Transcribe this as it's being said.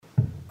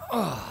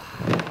Tugitoolis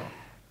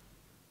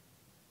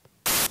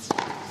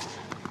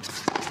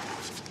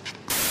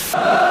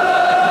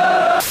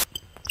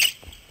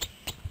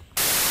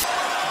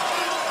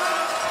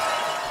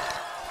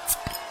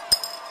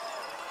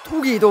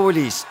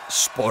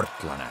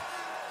sportlane.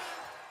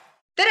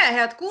 Tere,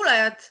 head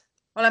kuulajad!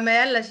 Oleme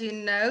jälle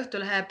siin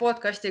Õhtulehe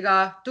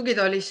podcastiga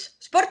Tugitoolis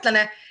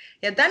sportlane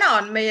ja täna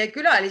on meie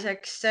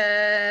külaliseks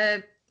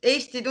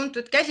Eesti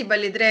tuntud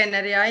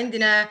käsipallitreener ja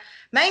endine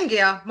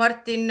mängija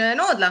Martin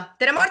Noodla.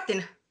 Tere,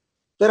 Martin!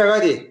 Tere,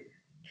 Kadi!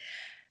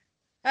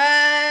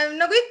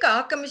 Nagu ikka,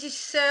 hakkame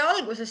siis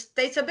algusest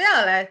täitsa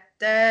peale,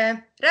 et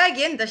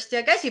räägi endast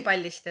ja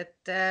käsipallist,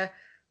 et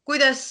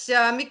kuidas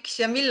ja miks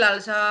ja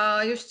millal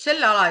sa just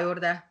selle ala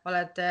juurde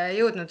oled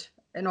jõudnud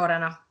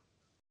noorena?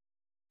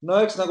 No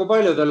eks nagu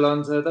paljudel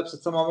on see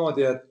täpselt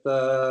samamoodi, et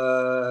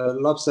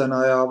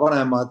lapsena ja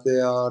vanemad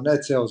ja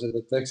need seosed,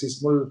 et ehk siis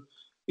mul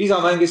isa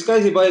mängis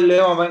käsipalli,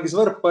 ema mängis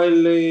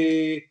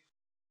võrkpalli,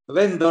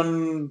 vend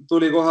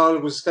tuli kohe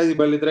alguses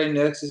käsipallitrenni,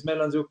 ehk siis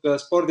meil on niisugune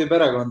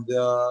spordiperekond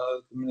ja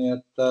nii,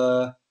 et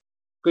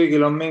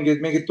kõigil on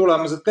mingid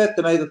tulemused ka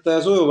ette näidata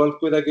ja sujuvalt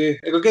kuidagi,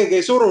 ega keegi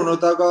ei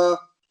surunud, aga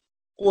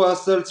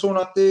 6-aastaselt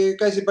suunati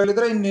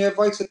käsipallitrenni ja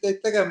vaikselt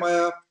jäid tegema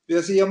ja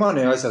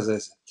siiamaani asja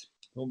sees.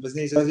 Umbes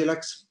nii see asi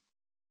läks.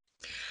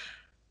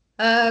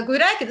 Kui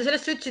rääkida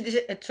sellest, sa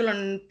ütlesid, et sul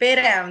on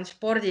pere, on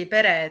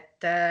spordipere,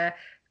 et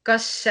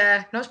kas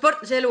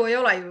sportlase elu ei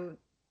ole ju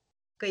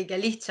kõige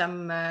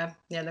lihtsam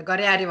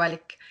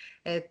karjäärivalik,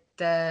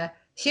 et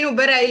sinu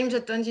pere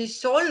ilmselt on siis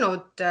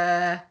olnud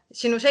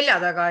sinu selja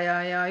taga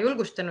ja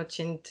julgustanud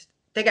sind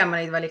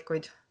tegema neid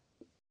valikuid?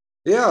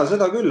 Jaa,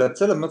 seda küll,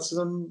 et selles mõttes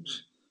on,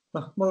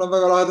 mul on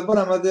väga lahedad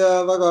vanemad ja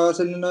väga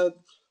selline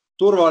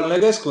turvaline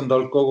keskkond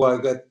olnud kogu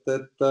aeg,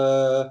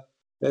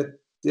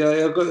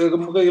 ja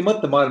kõigi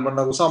mõttemaailm on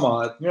nagu sama,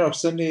 et minu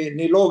jaoks see on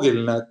nii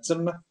loogiline, et see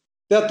on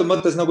teatud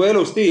mõttes nagu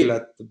elustiil,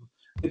 et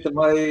mitte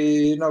ma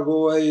ei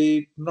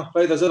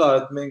väida seda,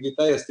 et mingi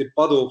täiesti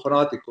padu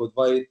fanaatikud,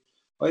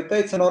 vaid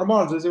täitsa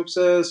normaalse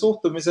niisuguse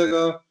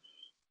suhtumisega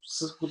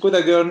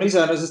kuidagi on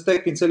iseenesest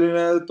tekkinud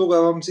selline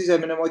tugevam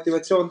sisemine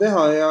motivatsioon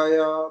teha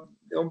ja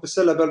umbes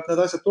selle pealt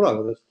need asjad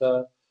tulevad,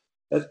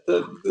 et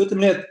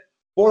ütleme nii, et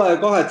pole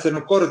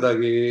kahetsenud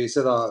kordagi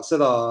seda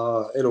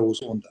elu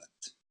suunda,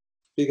 et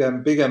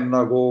pigem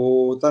nagu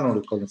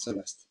tänulik olnud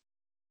sellest.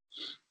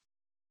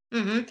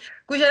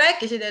 Kui sa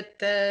rääkisid,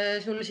 et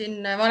sul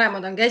siin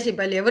vanemad on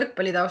käsipalli ja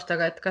võrkpalli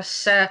taustaga, et kas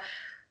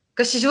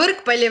siis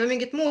võrkpalli või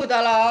mingit muud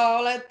ala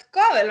oled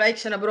ka veel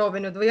väiksena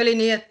proovinud või oli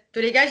nii, et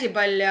tuli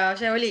käsipall ja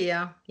see oli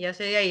ja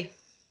see jäi?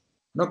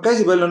 No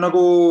käsipall on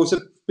nagu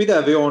see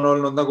pidev joon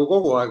olnud nagu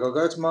kogu aeg,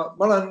 aga eks ma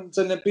olen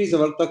selline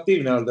piisavalt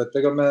aktiivne olnud, et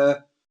ega me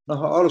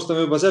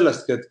alustame juba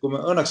sellestki, et kui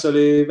õnneks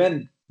oli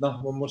vend,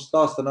 must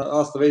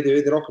aasta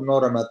veidi rohkem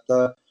noorem, et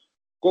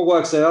kogu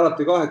aeg sai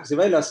alati kahekesi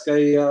väljas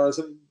käia,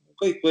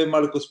 kõik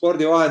võimalikud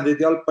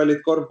spordivahendid, jalgpallid,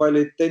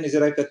 korvpallid,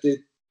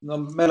 tenniseräketid,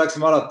 me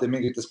läksime alati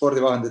mingite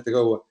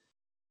spordivahenditega õue.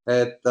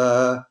 Et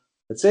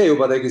see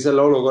juba tegi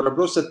selle olukorra,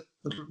 pluss, et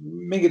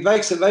mingid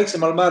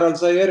väiksemal määral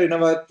sai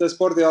erinevaid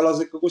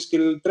spordialas ikka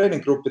kuskil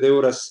treeninggruppide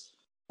juures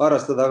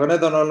harrastada, aga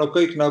need on olnud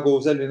kõik nagu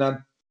selline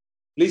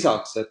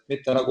lisaks, et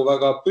mitte nagu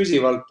väga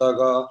püsivalt,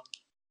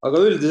 aga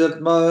üldiselt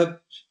ma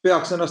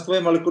peaks ennast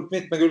võimalikult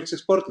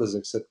mitmekülgseks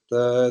sportlaseks,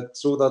 et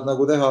suudad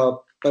nagu teha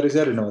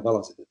päris erinevaid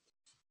alasid.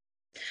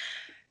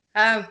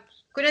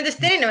 Kui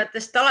nendest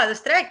erinevatest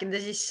aladest rääkida,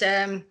 siis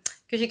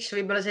küsiks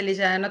võib-olla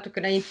sellise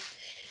natukene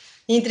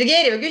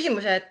intrigeeriva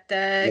küsimuse, et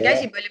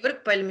käsipalli,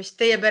 võrkpall, mis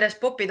teie peres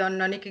popid on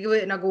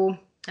ikkagi nagu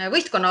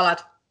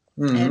võistkonnaalad.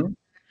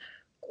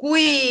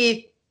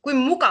 Kui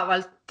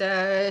mugavalt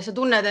sa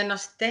tunned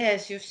ennast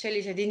tehes just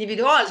sellised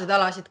individuaalsed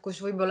alasid,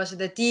 kus võib-olla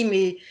seda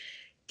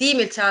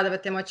tiimilt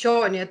saadavat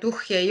emotsiooni ja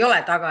tuhhi ei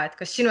ole taga, et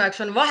kas sinu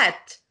jaoks on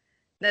vahet,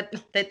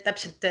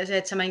 täpselt see,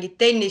 et sa mängid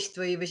tennist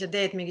või sa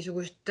teed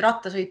mingisugust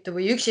rattasõitu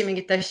või üksi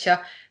mingit asja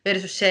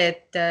versus see,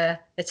 et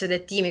sa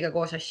teed tiimiga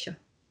koos asju?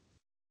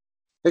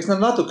 Eks nad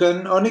natuke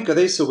on ikka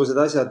teistsugused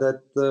asjad,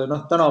 et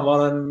täna ma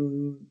olen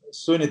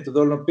sunnitud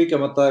olnud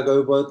pikemat aega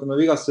juba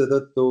vigastuse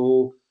tõttu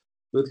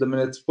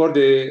et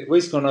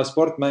spordivõistkonna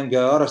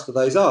sportmängija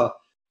harrastada ei saa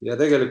ja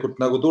tegelikult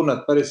nagu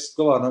tunned päris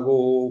kõva nagu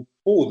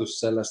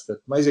puudust sellest,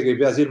 et ma isegi ei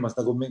pea silmas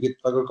nagu mingit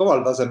väga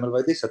kõval tasemel,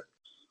 vaid lihtsalt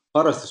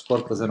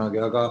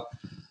harrastussportlasenagi, aga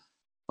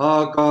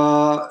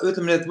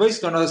ütleme nii, et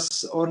võistkonnas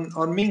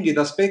on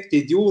mingid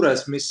aspektid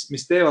juures,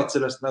 mis teevad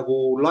sellest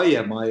nagu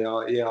laiema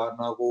ja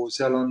nagu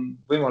seal on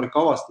võimalik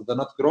avastada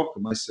natuke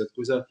rohkem asju, et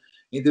kui see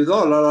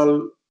individuaalalal,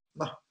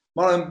 ma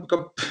olen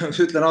ka,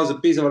 ütlen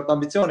ausalt, piisavalt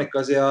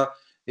ambitsioonikas ja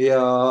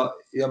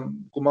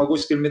kui ma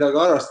kuskil midagi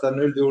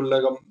harrastan üldjuhul,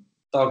 ega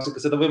tahaks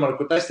ikka seda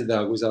võimalikult hästi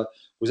teha, kui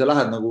sa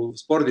lähed nagu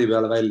spordi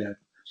peale välja.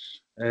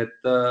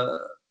 Et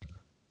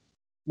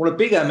mulle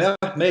pigem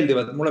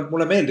meeldivad,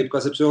 mulle meeldib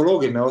ka see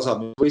psühholoogiline osa,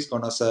 mis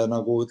võistkonnas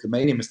nagu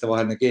inimeste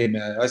vaheline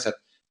keemia ja asjad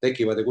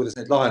tekivad ja kuidas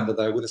neid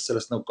lahendada ja kuidas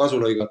sellest nagu kasu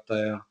lõigata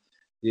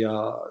ja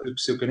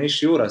üks nišš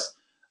juures.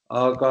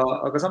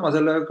 Aga samas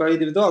jälle ka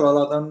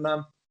individuaalalad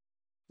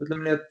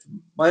ütleme nii, et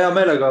ma hea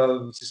meelega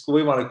siis, kui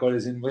võimalik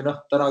oli siin või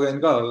täna käin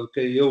ka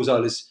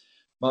jõusaalis.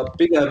 Ma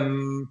pigem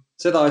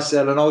seda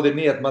asja jälle naudin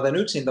nii, et ma teen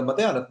üksinda, ma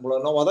tean, et mul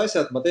on omad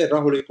asjad, ma teen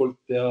rahulikult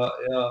ja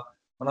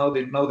ma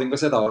naudin ka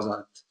seda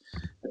osa.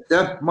 Et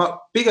jah, ma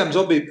pigem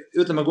sobib,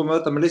 ütleme, kui me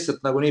võtame lihtsalt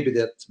nagu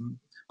niipidi, et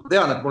ma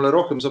tean, et mulle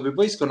rohkem sobib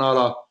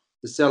võistkonnaala,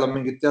 sest seal on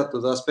mingid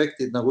teatud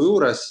aspektid nagu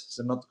juures,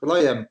 see on natuke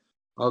laiem,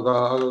 aga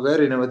ka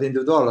erinevad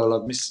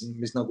individuaalalad,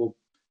 mis nagu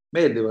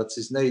meeldivad,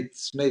 siis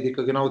neid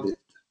ikkagi naudid.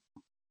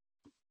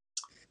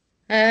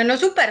 No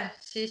super,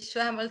 siis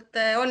vähemalt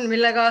on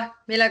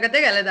millega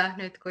tegeleda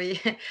nüüd,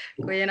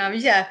 kui enam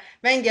ise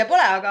mängija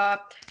pole, aga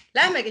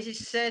lähmegi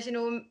siis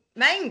sinu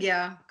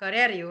mängija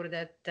karjääri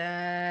juurde, et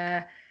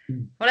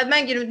oled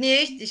mänginud nii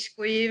Eestis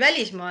kui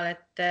välismaal,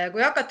 et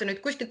kui hakata nüüd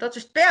kuskilt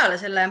otsast peale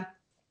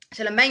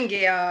selle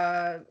mängija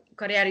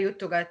karjääri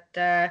jutuga, et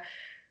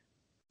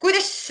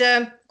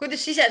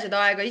kuidas ise seda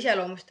aega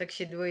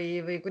iseloomustaksid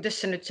või kuidas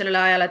sa nüüd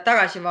sellele ajale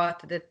tagasi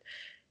vaatad, et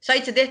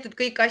said sa tehtud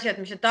kõik asjad,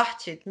 mis sa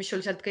tahtsid, mis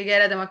sul sealt kõige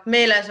eredamalt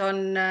meeles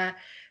on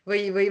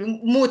või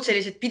muud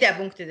sellised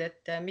pidepunktid,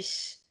 et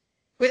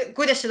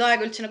kuidas seda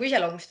aega üldse nagu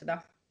iseloomustada?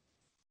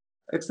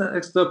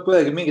 Eks tuleb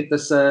kuidagi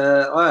mingitesse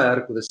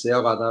ajajärkudesse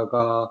jagada,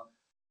 aga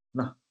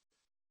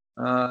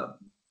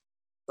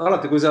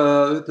alati, kui sa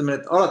ütleme,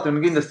 et alati on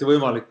kindlasti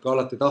võimalik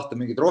alati tahta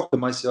mingeid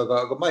rohkem asju,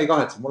 aga ma ei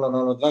kahetse, mul on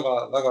olnud väga,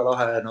 väga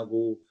lahe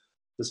nagu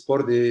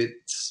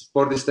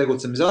spordis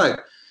tegutsemise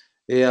aeg.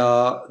 Ja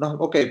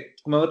okei,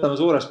 kui me võtame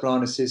suures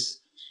plaanis, siis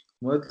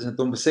ma ütlesin, et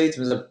umbes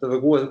 7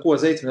 või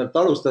 6-7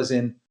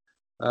 alustasin.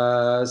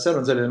 Seal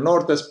on selline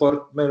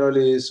noortesport, meil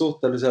oli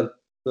suhteliselt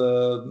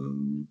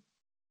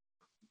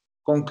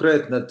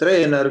konkreetne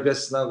treener,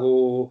 kes nagu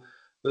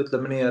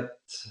ütleme nii,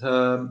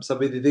 et sa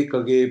pidid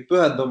ikkagi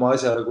pühenduma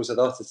asjale, kui sa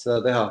tahtsid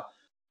seda teha.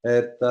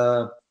 Et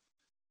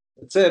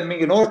see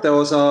mingi noorte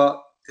osa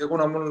ja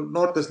kuna mul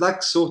noortes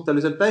läks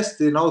suhteliselt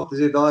hästi,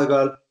 nautisid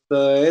aeg-ajalt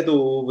edu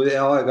või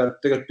aeg-ajalt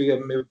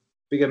tegelikult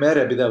pigem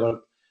järjepidevalt.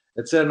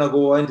 Et see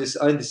nagu andis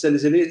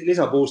sellise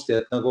lisapuusti,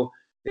 et nagu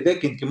ei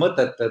tekinudki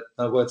mõtet, et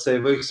see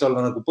ei võiks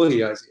olla nagu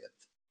põhiasi.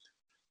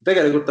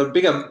 Tegelikult on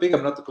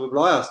pigem natuke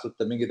võib-olla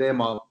ajastute mingi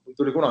teema,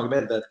 tuli kunagi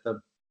meelde, et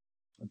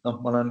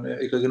ma olen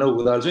ikkagi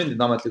nõukogude ajal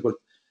sündinud ametlikult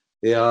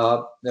ja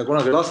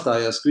kunagi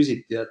lasteaias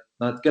küsiti,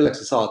 et kelleks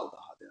sa saada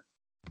tahad.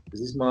 Ja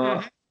siis ma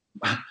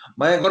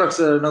jäin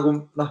korraks nagu,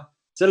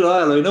 sellel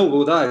ajal oli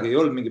nõukogude aeg, ei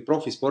olnud mingi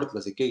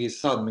profisportlasi, keegi ei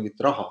saanud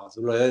mingit raha.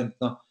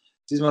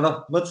 Siis ma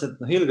mõtlesin,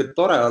 et ilgelt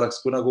tore oleks,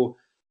 kui nagu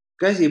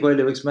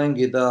käsipalli võiks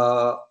mängida,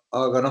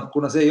 aga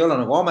kuna see ei ole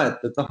nagu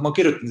amet, et ma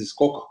kirjutan siis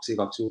kokaks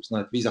igaks juhuks,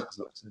 et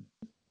viisakas oleks.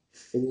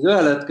 Ja siis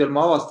ühel hetkel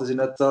ma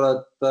avastasin, et sa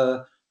oled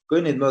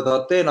kõnnid mööda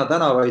Ateena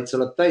tänavaid, sa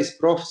oled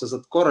täisproff, sa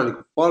saad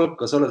korralikult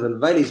palka, sa oled veel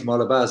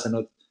välismaale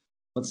pääsenud.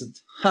 Mõtlesin, et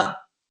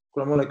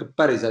kuna mul ikka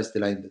päris hästi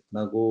läinud, et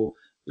nagu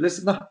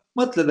lihtsalt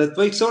mõtled, et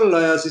võiks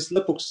olla ja siis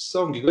lõpuks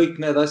ongi kõik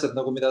need asjad,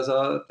 mida sa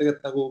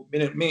tegelikult nagu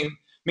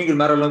mingil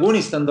määral nagu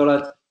unistanud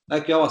oled,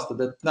 äkki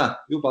avastad, et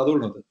juba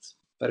tulnud, et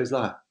päris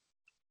lahe.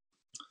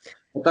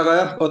 Aga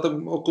jah,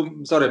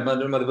 sorry, ma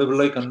niimoodi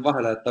võib-olla lõikan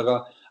vahele, aga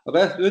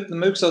jah,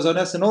 ütleme, üks osa on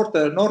jah see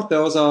noorte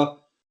osa,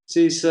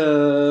 siis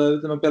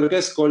ütleme peale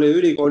keskkooli ja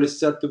ülikoolist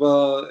sealt juba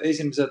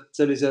esimesed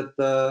sellised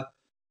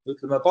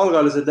ütleme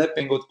palgalised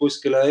lepingud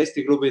kuskile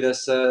Eesti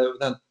klubidesse,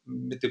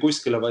 mitte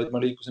kuskile, vaid ma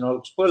liikusin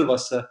alguses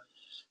Põlvasse.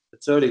 Et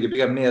see oligi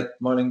pigem nii, et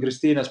ma olin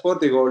Kristiine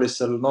spordikoolis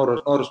seal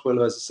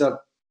nooruspõlves, sealt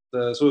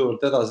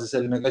sujuvalt edasi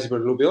selline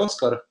käsipalliklubi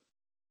Oskar,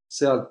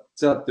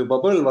 sealt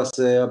juba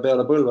Põlvasse ja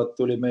peale Põlvat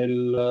tuli meil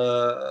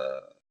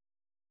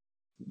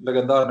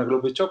legendaarne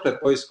klubi Chocolate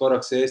Boys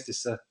korraks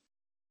Eestisse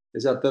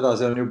ja sealt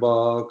edasi on juba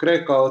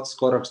Kreeka ots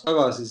korraks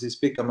tagasi, siis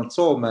pikemalt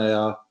Soome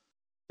ja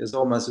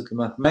Soomes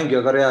ütleme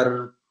mängija karjäär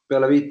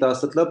peale 5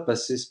 aastat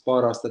lõppes, siis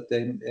paar aastat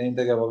jäin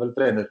tegema veel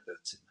treeneritööd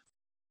sinna.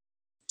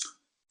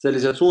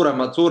 Sellised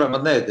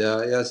suuremad need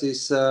ja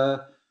siis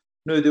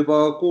nüüd juba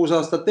 6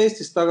 aastat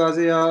Eestis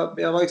tagasi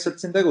ja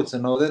vaikselt siin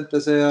tegutsen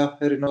Audentese ja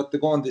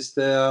erinevate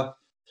koondiste ja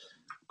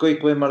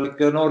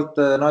kõikvõimalike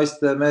noorte,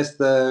 naiste,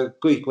 meeste,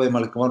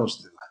 kõikvõimalike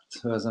vanustega.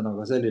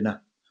 Ühesõnaga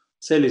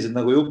sellised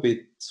nagu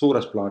jupid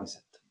suures plaanis.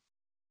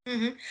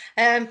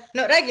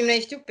 No räägime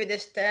neist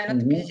juppidest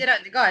natuke siis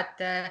eraldi ka, et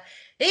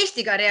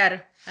Eesti karjäär,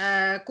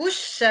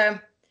 kus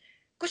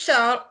sa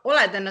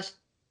oled ennast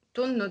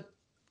tundnud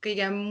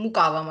kõige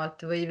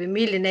mugavamalt või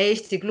milline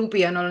Eesti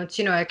klubi on olnud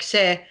sinu jaoks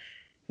see,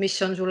 mis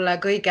on sulle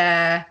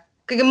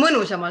kõige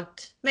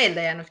mõnusamalt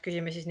meelde jäänud,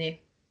 küsime siis nii?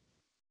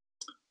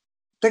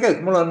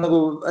 Tegelikult mul on nagu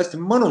hästi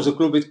mõnusad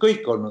klubid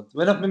kõik olnud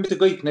või mitte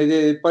kõik,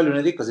 palju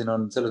neid ikka siin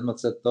on selles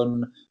mõttes, et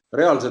on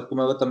reaalselt, kui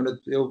me võtame nüüd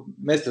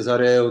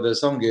meestesarja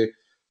jõudes, ongi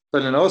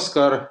Tallinna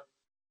Oskar,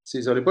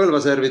 siis oli Põlva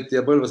Servit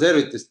ja Põlva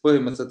Servitist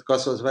põhimõtteliselt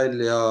kasvas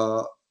välja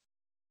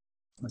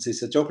siis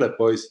see Chocolate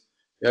Boys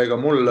ja ega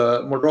mul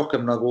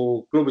rohkem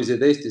nagu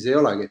klubisid Eestis ei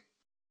olegi.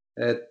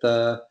 Et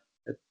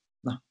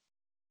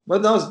ma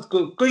ütlen ausalt,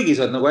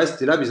 kõigis on nagu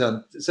hästi läbi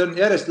saanud. See on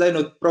järjest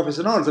läinud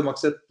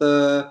professionaalsemaks, et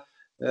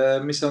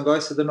mis on ka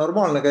asjade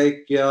normaalne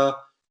käik ja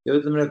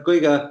ütleme,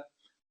 kõige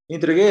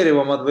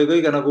intrigeerivamad või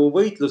kõige nagu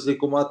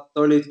võitluslikumad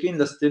olid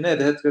kindlasti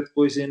need hetked,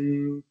 kui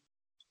siin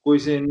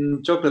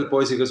Chocolate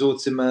Boysiga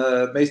suutsime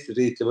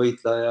meistritiitli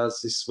võitla ja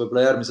siis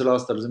võib-olla järgmisel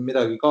aastal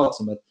midagi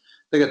kaotsime.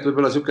 Tegelikult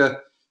võib-olla sihuke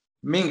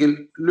mingil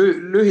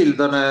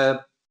lühildane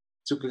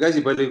sihuke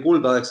käsipalli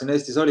kuldaaeg siin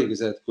Eestis oligi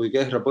see, et kui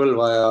Kehra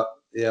Põlva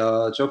ja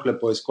Chocolate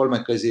Boys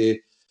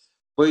kolmekesi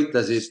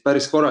võitlesid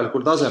päris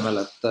korralikul tasemel,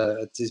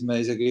 et siis me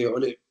isegi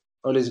oli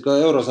ka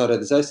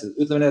eurosarjades hästi.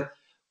 Ütleme nii, et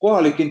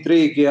kohalik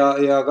intriig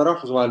ja ka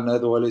rahvusvaheline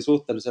edu oli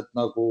suhteliselt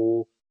nagu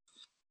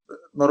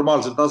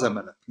normaalsel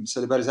tasemel, mis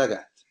oli päris äge,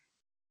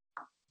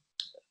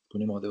 kui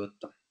niimoodi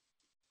võtta.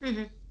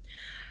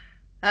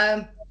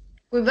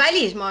 Kui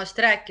välismaast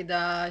rääkida,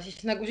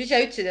 siis nagu sa ise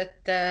ütlesid,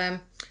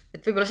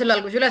 et võib-olla sel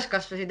ajal, kui sa üles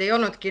kasvasid, ei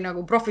olnudki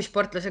nagu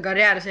profisportlase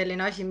karjäär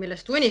selline asi,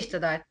 millest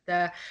unistada, et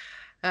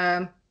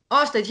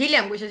aastaid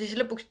hiljem, kui sa siis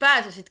lõpuks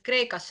pääsesid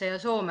Kreekasse ja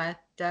Soome,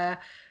 et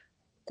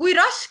kui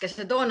raske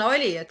see toona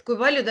oli, et kui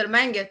paljudel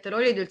mängijatel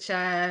olid üldse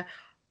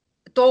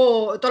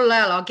tol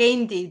ajal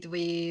agendid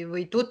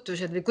või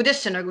tutvused või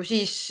kuidas see nagu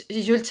siis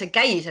üldse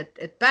käis,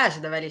 et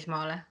pääseda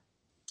välismaale?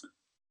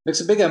 Eks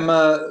see pigem,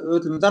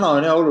 ütleme, täna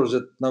on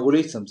oluliselt nagu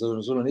lihtsam,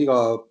 sul on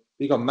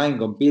iga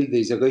mäng on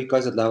pildis ja kõik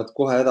asjad lähevad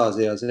kohe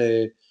edasi ja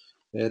see,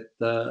 et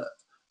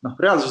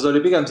reaalsus oli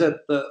pigem see,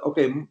 et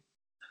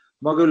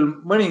ma küll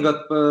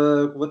mõningad,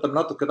 kui võtame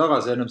natuke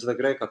tagasi ennem seda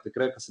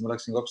Kreekasse ma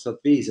läksin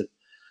 2005,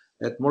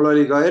 et mul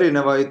oli ka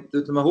erinevaid,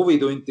 ütleme,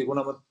 huvitunti, kuna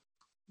ma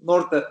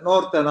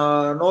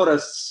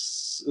noores,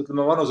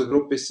 ütleme,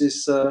 vanusegrupis,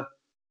 siis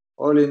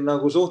olin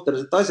nagu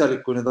suhteliselt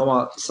asjalik, kui nüüd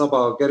oma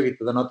saba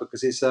kergitada natuke,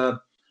 siis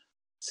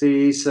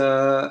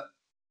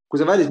kui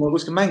sa välismaal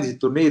kuskil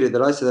mängisid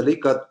turniiridel, asjadel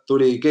ikka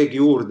tuli keegi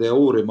juurde ja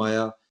uurima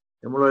ja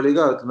mul oli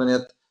ka, ütleme nii,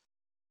 et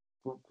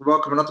kui me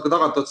hakkame natuke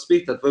tagant otsast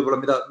pihta, et võib-olla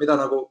mida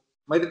nagu,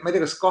 ma ei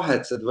tea, kas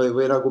kahetsed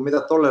või nagu mida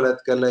tollel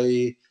hetkel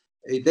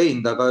ei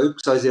teinud, aga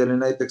üks asi oli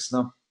näiteks,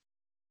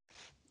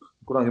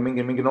 kunagi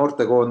mingi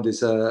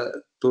noortekoondise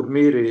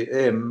turniiri,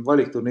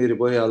 valikturniiri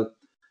põhjal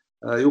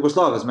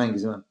Jugoslaavias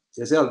mängisime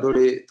ja seal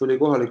tuli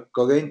kohalik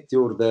agent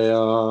juurde ja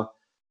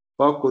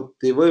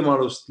pakuti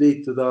võimalust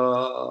liituda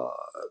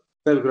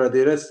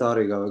Belgradi Red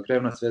Stariga või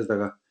Crvena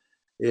Zvezdaga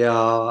ja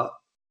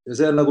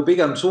see on nagu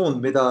pigem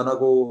suund, mida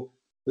nagu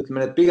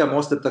ütleme, et pigem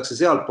ostetakse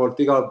sealt poolt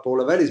igale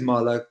poole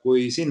välismaale,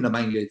 kui sinna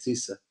mängijaid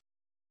sisse.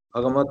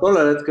 Aga ma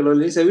tollel hetkel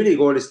olin ise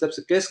ülikoolis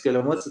täpselt keskel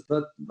ja mõtlesin,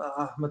 et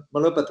ma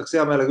lõpetaks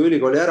hea meelega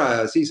ülikooli ära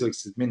ja siis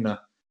võiksid minna.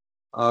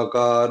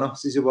 Aga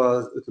siis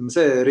juba, ütleme,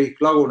 see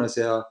riik lagunes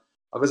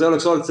aga see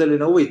oleks olnud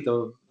selline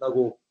huvitav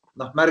nagu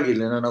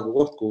märgiline nagu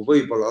koht, kuhu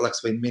võib-olla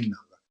oleks võinud minna.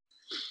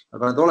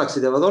 Aga need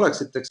oleksid jäävad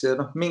oleksiteks ja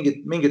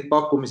mingid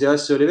pakkumisi ja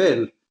asju oli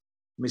veel,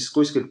 mis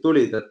kuskilt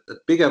tulid, et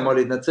pigem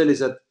olid need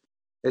sellised,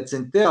 et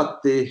sind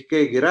teati,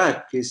 keegi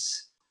rääkis,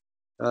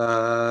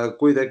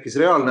 kui tekkis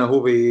reaalne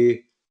huvi,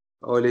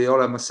 oli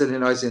olemas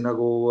selline asi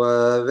nagu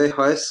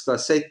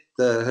VHS-kassett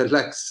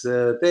läks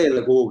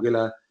teele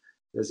kuhugile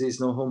ja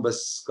siis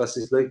umbes kas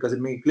siis lõikasid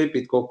mingi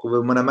klipid kokku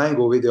või mõne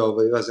mänguvideo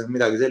või ühesõnaga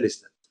midagi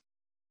sellist.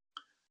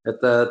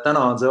 Et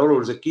täna on see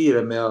oluliselt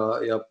kiirem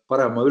ja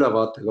parema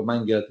ülevaatega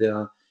mängijad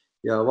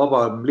ja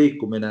vabam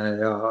liikumine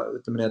ja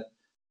ütleme nii, et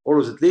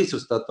oluliselt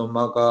lihtsustatum,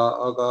 aga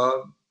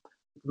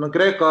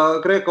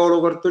Kreeka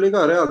olukord tuli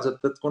ka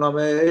reaalselt, et kuna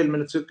me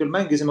eelmine tsükkel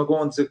mängisime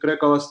koondise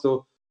Kreeka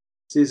vastu,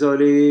 siis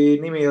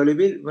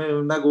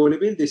nägu oli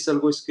pildis seal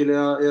kuskil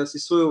ja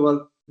siis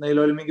sujuvalt neil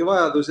oli mingi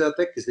vajadus ja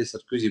tekkis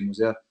lihtsalt küsimus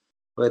ja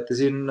võeti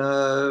siin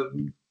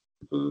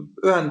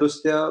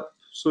ühendust ja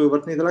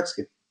sujuvalt nii ta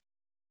läkski.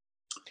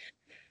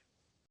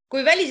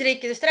 Kui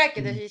välisriikidest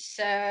rääkida,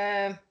 siis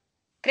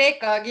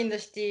Kreeka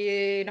kindlasti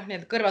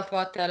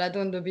kõrvaltvaatajale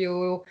tundub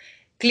ju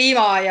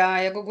kliima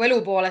ja kogu elu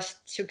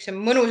poolest siukse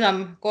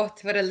mõnusam koht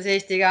võrreldes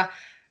Eestiga.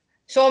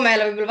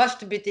 Soomele võib-olla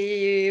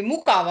vastupidi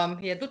mugavam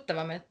ja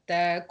tuttavam, et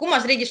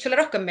kummas riigis sulle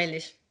rohkem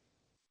meeldis?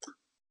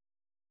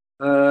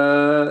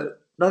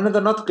 Need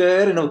on natuke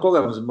erinevad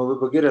kogemused, ma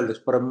võib-olla kirjeldaks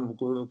parem,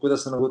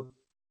 kuidas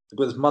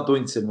ma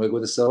tundsin või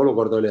kuidas see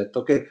olukord oli, et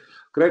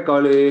Kreeka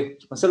oli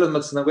selles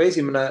mõttes nagu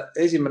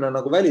esimene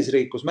nagu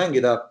välisriik, kus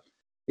mängida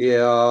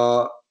ja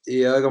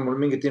ega mul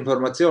mingit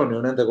informatsiooni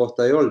ju nende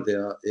kohta ei olnud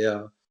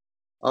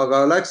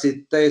aga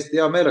läksid täiesti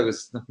hea meelega,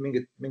 sest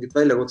mingit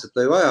väljakutset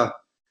ei vaja.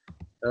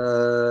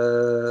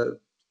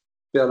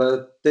 Peale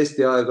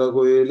testi aega,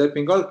 kui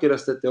leping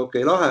allkirjastati,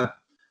 lahe.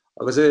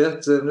 Aga see,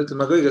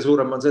 ütleme, kõige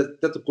suurem on see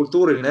teatud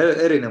kultuuriline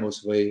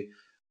erinevus või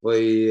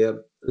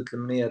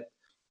ütleme nii, et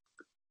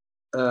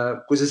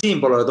kui sa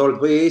siinpool oled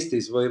olnud või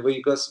Eestis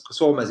või ka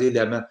Soomes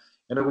hiljem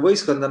ja nagu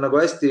võistkond on nagu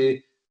hästi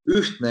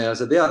ühtne ja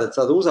sa tead, et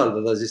saad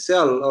usaldada, siis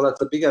seal oled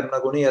sa pigem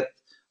nagu nii, et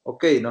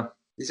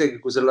isegi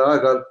kui selle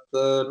aeg-ajalt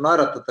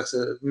naeratatakse,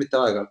 mitte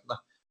aeg-ajalt,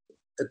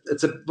 et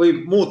see võib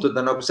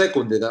muutuda nagu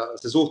sekundida,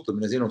 see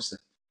suhtumine sinusse.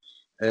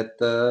 Et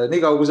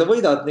nii kaua, kui sa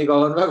võidad, nii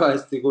kaua on väga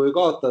hästi, kui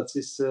kaotad,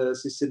 siis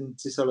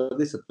sa oled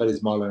lihtsalt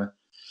välismaalane.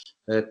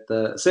 Et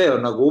see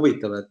on nagu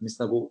huvitav, et mis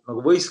nagu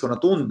võistkonna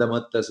tunde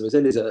mõttes või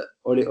sellise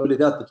oli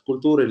teatud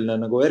kultuuriline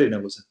nagu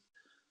erinevus.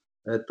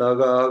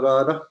 aga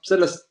noh,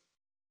 sellest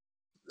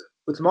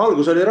ütleme,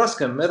 algus oli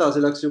raskem,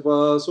 edasi läks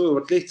juba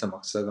sujuvalt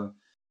lihtsamaks,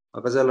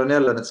 aga seal on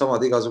jälle need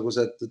samad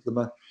igasugused,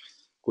 ütleme,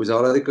 kui sa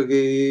oled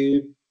ikkagi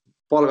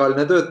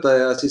palgaline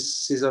töötaja,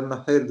 siis on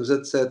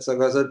eeldused see, et sa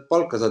ka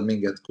palka saad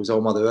mingi hetk, kui sa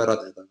oma töö ära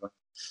teed,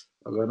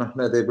 aga noh,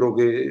 need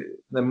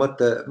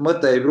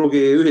mõte ei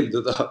pruugi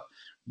ühilduda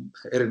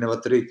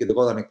erinevate riikide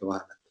kodanike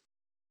vahel.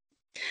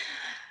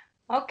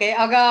 Okei,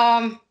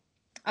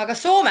 aga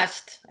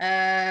Soomest,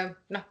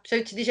 noh, sa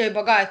ütlesid ise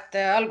juba ka, et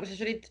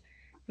alguses olid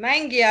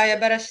mängija ja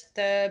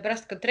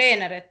pärast ka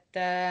treener, et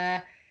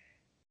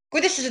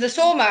kuidas sa seda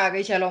Soome aega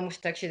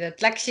iseloomustaksid,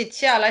 et läksid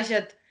seal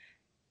asjad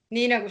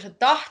nii nagu sa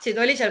tahtsid,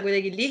 oli seal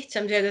kuidagi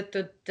lihtsam seetõttu,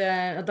 et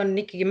nad on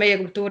ikkagi meie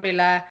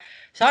kultuurile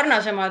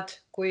sarnasemad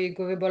kui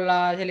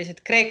võib-olla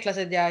sellised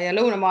kreeklased ja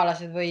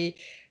lõunamaalased või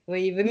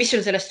mis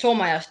sul sellest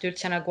Soome ajast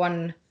üldse nagu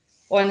on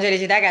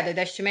selliseid ägedaid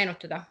asju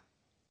meenutada?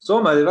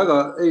 Soome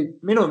oli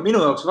minu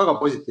jaoks väga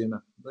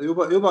positiivne.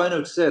 Juba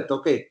ainuüksi see, et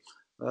okei,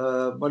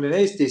 ma olin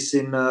Eestis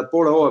siin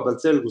poole hooaja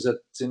pealt selgus,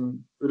 et siin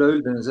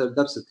üleüldine see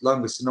täpselt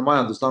langes sinna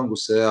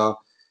majanduslangusse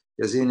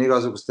ja siin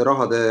igasuguste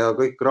rahade ja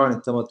kõik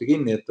kraanid tõmmati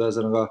kinni, et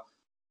ühesõnaga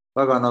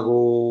väga nagu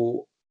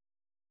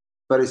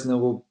päris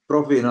nagu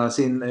profina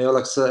siin ei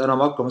oleks enam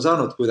hakkama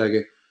saanud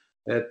kuidagi.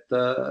 Et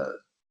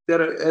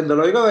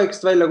endal oli ka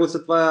väikest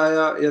väljakutset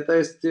vaja ja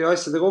täiesti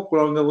asjade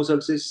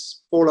kokkulangevusel siis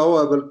poole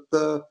hooaja pealt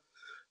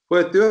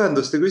võeti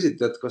ühendust ja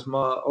küsiti, et kas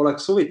ma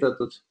oleks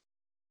huvitatud.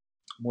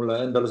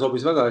 Mulle endale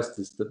sobis väga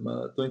hästi, sest et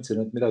ma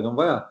tundsin, et midagi on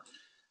vaja.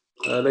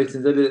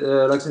 Läksin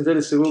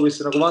sellisesse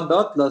klubisse nagu Vanda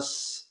Atlas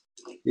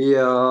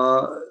ja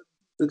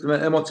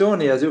ütleme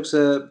emotsiooni ja siukse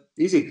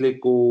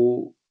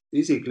isikliku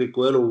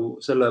elu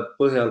selle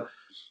põhjal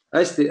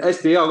hästi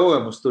hea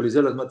kogemus tuli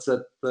selles mõttes,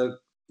 et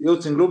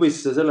jõudsin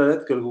klubisse sellel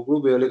hetkel, kui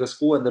klubi oli kas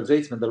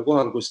 6.-7.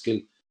 kohal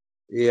kuskil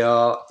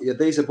ja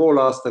teise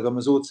poole aastaga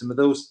me suutsime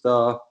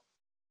tõusta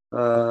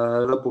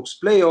lõpuks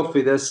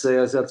play-offidesse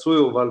ja sealt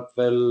sujuvalt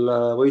veel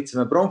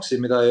võitsime pronksi,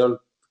 mida ei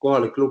olnud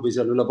kohalik klubi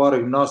seal üle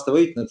 20 aasta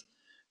võitnud.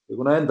 Ja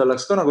kuna endal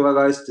läks ka nagu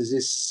väga hästi,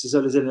 siis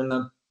oli selline,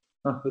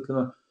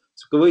 ütleme,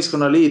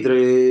 võistkonna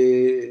liidri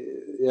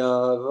ja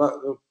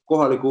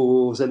kohaliku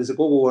sellise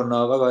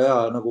kogukonna väga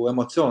hea nagu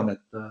emotsioon,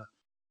 et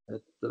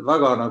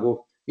väga nagu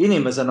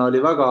inimesena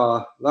oli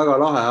väga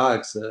lahe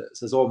aeg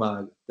see Soome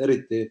aeg,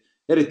 eriti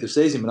just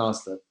see esimene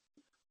aasta.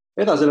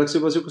 Edasi läks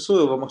juba siuke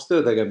sujuvamaks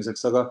töö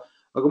tegemiseks,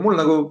 aga mul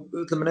nagu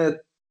ütleme nii,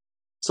 et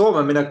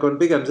Soome minek on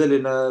pigem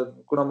selline,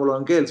 kuna mul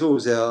on keel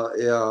suus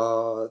ja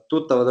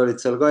tuttavad olid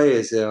seal ka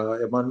ees ja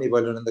ma olen nii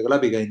palju nendega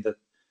läbi käinud,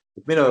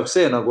 et minu jaoks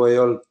see nagu ei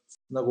olnud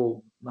nagu,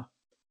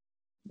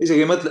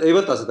 isegi ei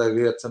võta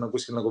sedagi, et see on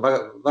kuskil nagu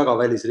väga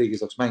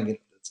välisriigis oleks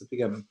mänginud, et see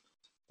pigem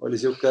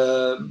oli siuke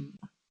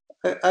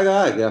äge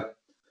aeg ja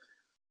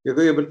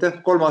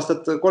kõigepealt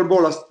 3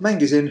 pool aastat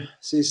mängisin,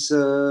 siis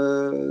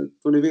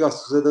tuli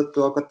vigastuse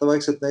tõttu hakata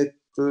vaikselt neid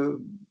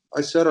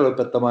asju ära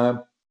lõpetama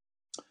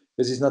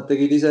ja siis nad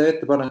tegid ise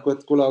ettepaneku,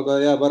 et kuule, aga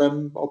jää parem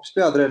hoopis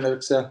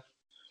peatreeneriks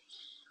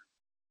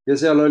ja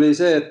seal oli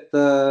see, et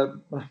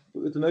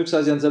ütleme, üks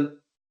asi on seal,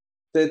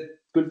 teed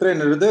küll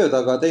treeneri tööd,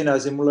 aga teine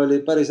asi, mul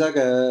oli päris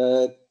äge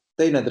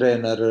teine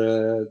treener,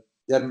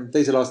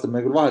 teisel aastal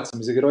me küll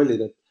vahetasime isegi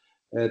rollid,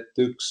 et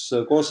üks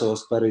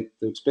Kosovost pärit,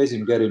 üks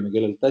Pesim Kerimi,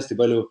 kellelt hästi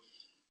palju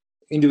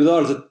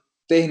individuaalset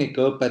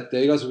tehnikaõpet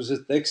ja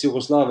igasugusest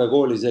ex-Jugoslaavia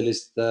kooli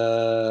sellist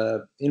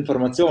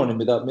informatsiooni,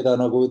 mida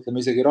nagu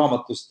ütleme isegi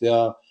raamatust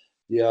ja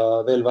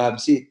veel vähem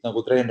siit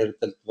nagu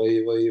treeneritelt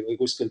või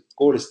kuskilt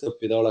koolist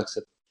õppida oleks.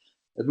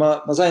 Et ma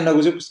sain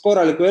nagu siukest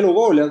korralikku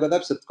elukooli, aga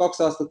täpselt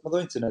 2 aastat ma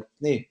tundsin, et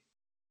nii,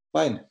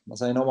 fine, ma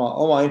sain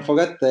oma info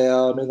kätte ja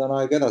nüüd on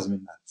aeg edasi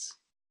minna.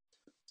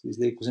 Siis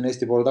liikusin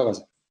Eesti poole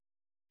tagasi.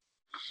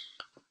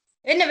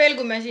 Enne veel,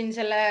 kui me siin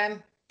selle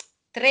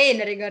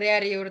treeneri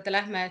karjääri juurde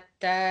lähme,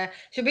 et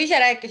sa juba ise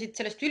rääkisid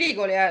sellest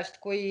ülikooli ajast,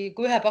 kui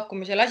ühe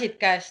pakkumise lasid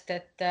käest,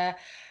 et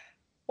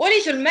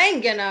oli sul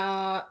mängijana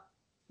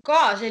ka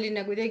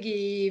selline kuidagi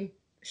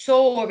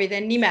soovide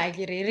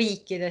nimekiri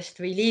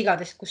riikidest või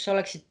liigadest, kus sa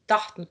oleksid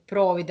tahtnud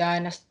proovida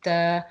ennast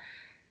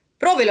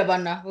proovile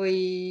panna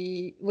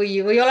või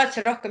oled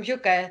sa rohkem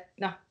siuke,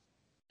 et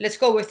let's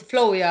go with the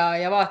flow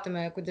ja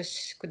vaatame,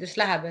 kuidas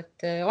läheb,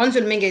 et on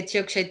sul mingeid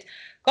siukseid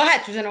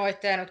kahetsuse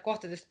noote jäänud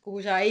kohtadest,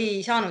 kuhu sa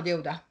ei saanud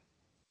jõuda?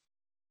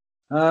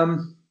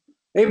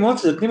 Ei, ma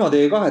otseselt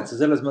niimoodi ei kahetse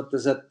selles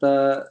mõttes, et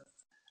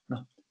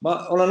ma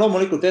olen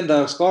loomulikult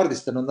enda jaoks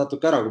kaardistanud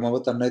natuke ära, kui ma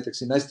võtan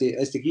näiteks siin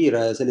hästi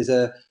kiire sellise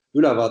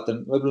ülevaate,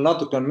 võib-olla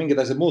natuke on mingid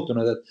asjad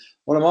muutunud, et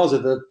oleme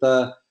ausad, et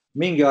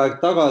mingi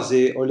aeg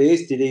tagasi oli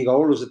Eesti liiga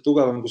oluliselt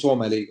tugevam kui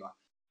Soome liiga.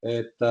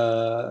 Et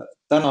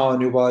täna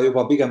on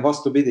juba pigem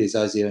vastupidi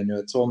see asi on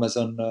ju, et Soomes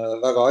on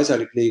väga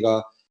asjalik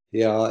liiga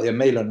ja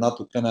meil on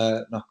natukene,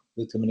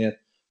 ütleme nii,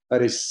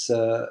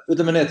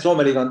 et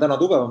Soome liiga on täna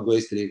tugevam kui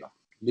Eesti liiga,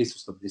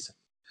 lihtsustab lihtsalt.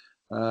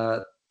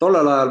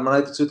 Tollel ajal ma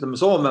näiteks ütleme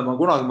Soome, ma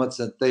kunagi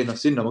mõtlesin, et ei,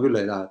 sinna ma küll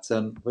ei lähe, et see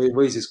on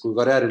või siis kui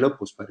karjääri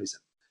lõpus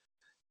päriselt.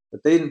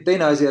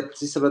 Teine asi, et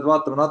siis sa pead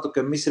vaatama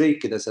natuke, mis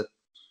riikides, et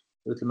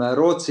ütleme,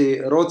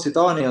 Rootsi,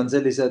 Taani on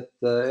sellised,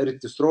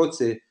 eriti just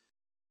Rootsi,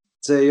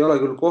 see ei ole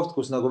küll koht,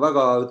 kus nagu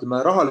väga, ütleme,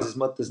 rahalises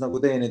mõttes nagu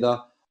teenida,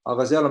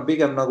 aga seal on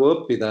pigem nagu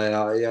õppida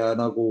ja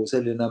nagu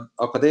selline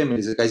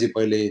akadeemilise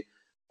käsipalli,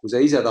 kui sa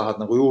ise tahad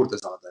nagu juurde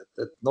saada,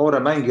 et noore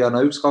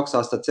mängijana 1-2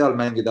 aastat seal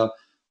mängida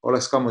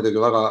oleks ka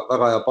muidugi väga,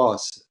 väga hea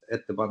baas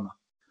ette panna.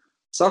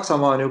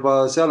 Saksamaa on juba,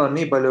 seal on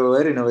nii palju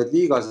erinevaid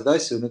liigasid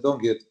asju, nüüd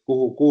ongi, et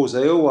kuhu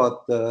sa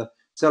jõuad,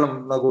 seal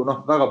on nagu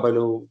väga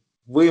palju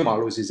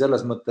võimalusi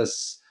selles mõttes,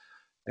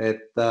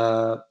 et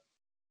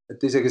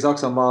isegi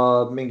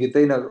Saksamaa mingi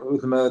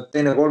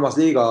teine-kolmas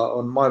liiga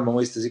on maailma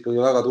mõistes ikkagi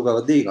väga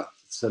tugevad liigad,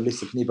 see on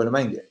lihtsalt nii palju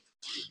mängijaid.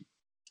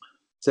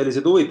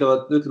 Sellised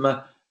huvitavad, ütleme,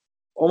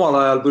 omal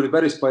ajal tuli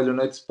päris palju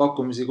näiteks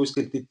pakkumisi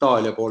kuskilt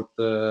Itaalia poolt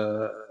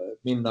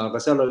minna, aga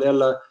seal oli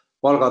jälle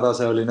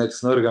palgatase oli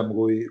näiteks nõrgem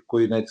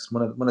kui näiteks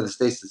mõnedes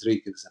teistes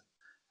riikides.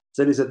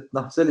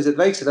 Sellised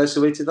väikseid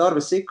asju võitsid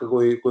arvesse ikka,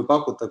 kui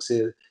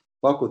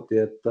pakuti,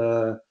 et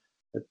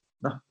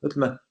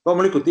ütleme,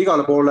 loomulikult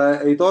igale poole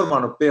ei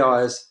tormanud pea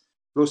ees,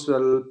 pluss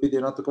veel pidi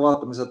natuke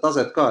vaatama seda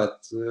taset ka, et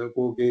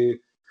kuhugi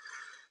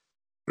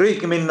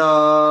riiki minna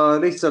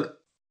lihtsalt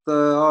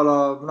a la,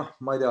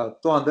 ma ei tea,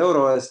 1000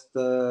 euro eest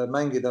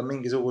mängida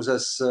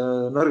mingisuguses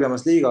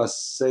nõrgemas liigas,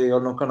 see ei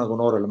olnud ka nagu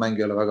noorele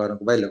mängijale väga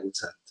nagu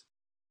väljakutse.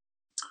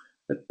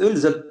 Et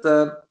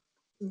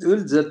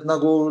üldiselt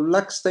nagu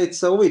läks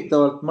täitsa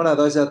huvitavalt mõned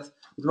asjad.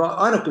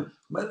 Ainuke,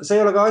 see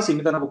ei ole ka asi,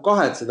 mida nagu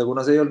kahetseda,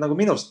 kuna see ei olnud nagu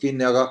minust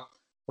kinni, aga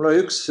mul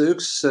oli üks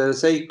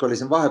seik oli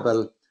siin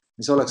vahepeal,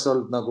 mis oleks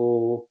olnud nagu,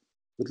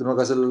 ütleme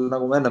ka sellel,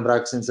 nagu ma ennem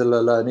rääkisin,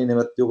 sellele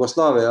niinimetat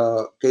Jugoslaavia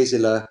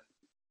keisile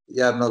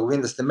jääb nagu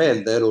kindlasti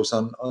meelde elus,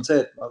 on see,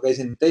 et ma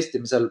käisin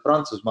testimisel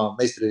Prantsusmaa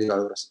meistriliiga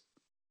juures.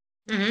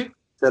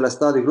 Selle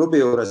staadi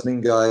klubi juures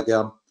mingi aeg ja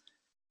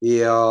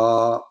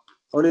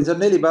olin seal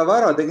 4 päeva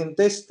ära, tegin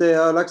teste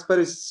ja läks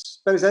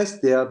päris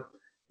hästi ja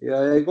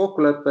jäi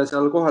kokkuleppe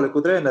seal kohaliku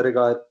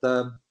treeneriga,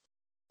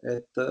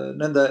 et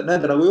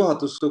nende nagu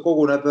juhatus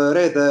koguneb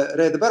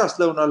reede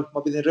pärastlõunal, ma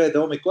pidin reede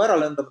hommiku ära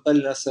lendama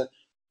Tallinnasse,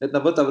 et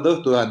nad võtavad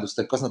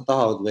õhtuühendust, et kas nad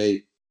tahavad või ei.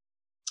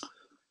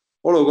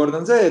 Olukord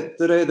on see,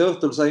 et reede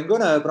õhtul sain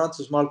kõne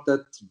Prantsusmaalt,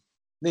 et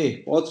nii,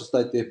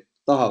 otsustati,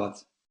 tahavad.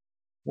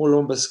 Mul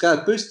umbes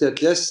käed püsti,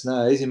 et jess,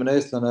 näe, esimene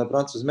eestlane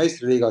Prantsuse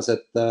meistriliigas,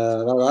 et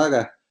väga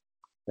äge.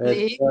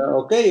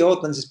 Okei,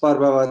 ootan siis paar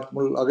päeva, et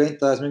mul agent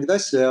ajas mingid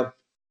asju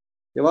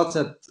ja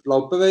vaatasin, et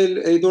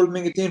laupäeval ei tulnud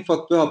mingit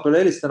infot,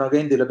 pühapäeval helistan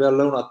agendile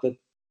peale lõunat, et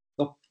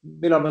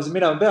millal ma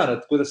minema pean,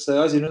 et kuidas see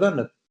asi nüüd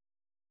on, et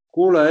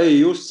kuule, ei,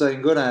 just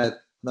sain kõne,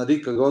 et nad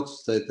ikkagi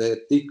otsustasid,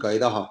 et ikka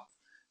ei taha.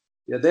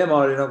 Ja teema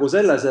oli nagu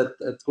selles,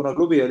 et kuna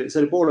klubi oli, see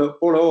oli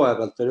poole hooaja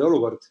pealt oli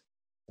olukord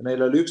ja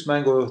neil oli üks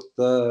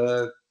mängujuht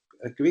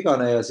äkki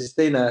vigane ja siis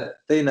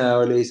teine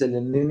oli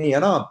selline nii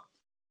ja naa,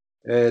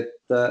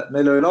 et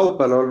neil oli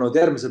laupäeval olnud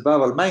järgmisel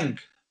päeval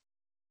mäng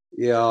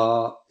ja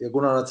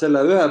kuna nad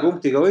selle 1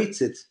 punktiga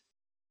võitsid,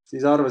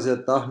 siis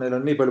arvasid, et neil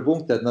on nii palju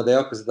punkte, et nad ei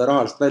hakka seda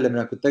rahalist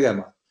väljaminekut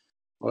tegema.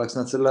 Oleks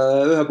nad selle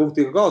 1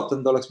 punktiga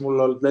kaotanud, oleks mul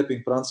olnud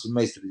leping Prantsuse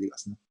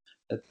meistriliigas.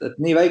 Et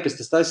nii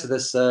väikestest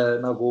asjadesse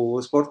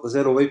nagu sportlase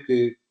elu võibki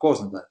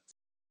koosneda.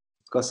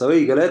 Kas sa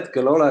õigel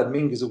hetkel oled,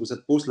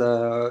 mingisugused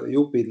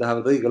puslejupid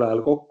lähevad õigel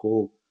ajal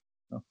kokku.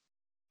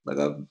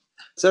 Aga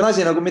see on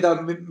asi, nagu,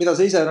 mida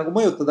sa ise nagu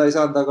mõjutada ei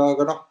saanud,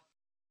 aga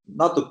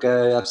natuke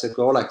jääb see,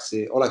 kui oleks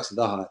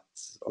taha,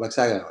 et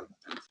oleks äge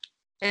olnud.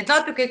 Et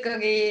natuke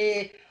ikkagi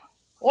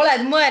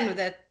oled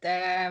mõelnud,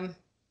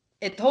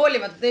 et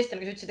hoolimata tõesti,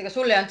 nagu sa ütlesid, ega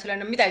sulle ei olnud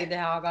selle midagi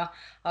teha,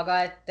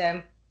 aga et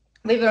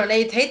võib-olla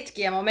neid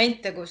hetki ja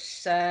momente,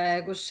 kus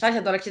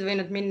asjad oleksid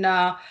võinud minna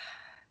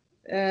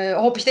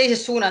hoopis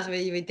teises suunas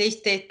või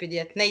teist teed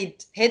pidi, et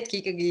neid hetki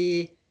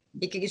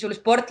ikkagi sul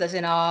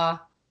sportlasena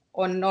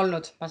on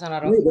olnud, ma saan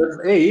aru.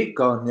 Ei,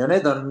 ikka on ja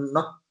need on,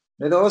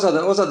 need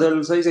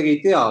osadel sa isegi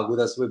ei tea,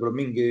 kuidas võib-olla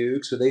mingi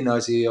üks või teine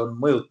asi on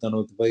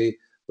mõjutanud või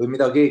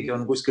mida keegi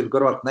on kuskil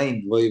kõrvalt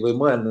näinud või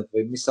mõelnud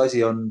või mis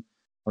asi on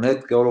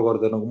hetke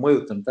olukorda nagu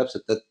mõjutanud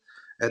täpselt,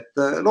 et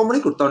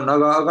loomulikult on,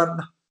 aga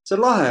see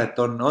on lahe, et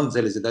on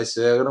selliseid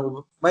asju ja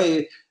nagu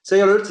see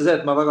ei ole üldse see,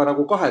 et ma väga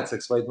nagu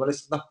kahetseks, vaid ma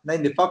lihtsalt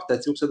näinud fakte,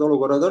 et siuksed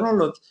olukorrad on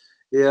olnud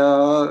ja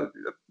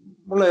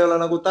mul ei ole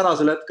nagu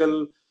tänasel hetkel,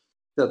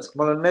 tead,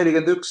 ma olen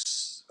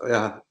 41,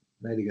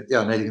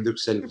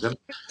 41 selgus,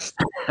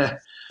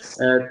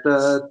 et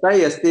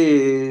täiesti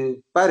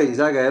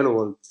päris äge elu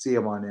olnud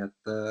siiamaani,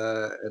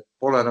 et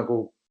pole nagu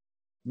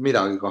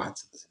midagi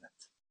kahetseda siin.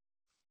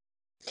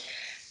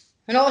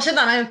 No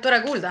seda on ainult tore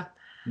kuulda.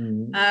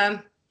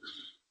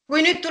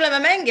 Kui nüüd tuleme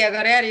mängija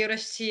karjääri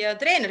juurest siia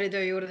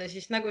treeneritöö juurde,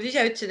 siis nagu sa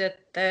ise ütlesid,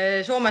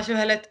 et Soomes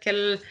ühel hetkel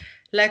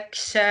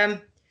läks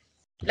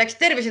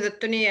tervise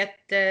tõttu nii,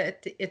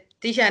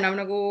 et ise enam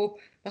nagu,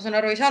 ma saan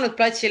aru, ei saanud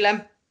platsile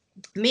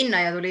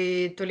minna ja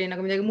tuli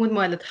nagu midagi muud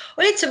mõelda.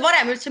 Olid sa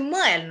varem üldse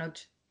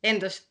mõelnud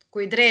endast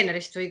kui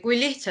treenerist või kui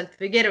lihtsalt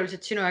või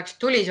keeruliselt sinu jaoks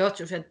tuli see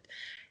otsus,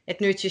 et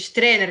nüüd siis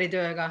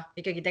treeneritööga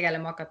ikkagi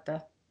tegelema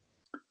hakata?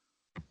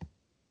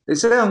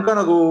 see on ka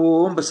nagu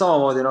umbes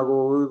samamoodi nagu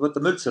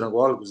võtame üldse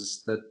nagu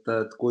algusest,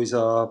 et kui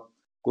sa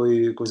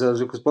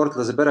niisuguse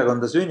sportlase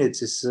perekonda sünnid,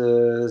 siis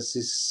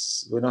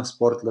või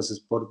sportlase,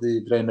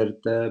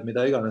 sporditreenerite,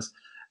 mida iganes,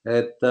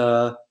 et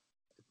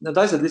need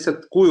asjad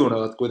lihtsalt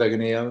kujunevad kuidagi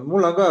nii ja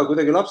mul on ka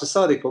kuidagi lapsest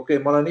saadik,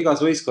 ma olen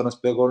igas võistkonnas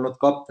peaaegu olnud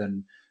kapten,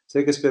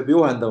 see, kes peab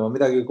juhendama,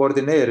 midagi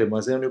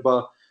koordineerima, see on juba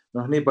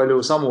nii palju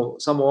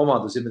samu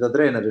omadusi, mida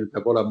treeneril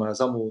peab olema ja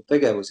samu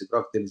tegevusi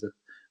praktiliselt,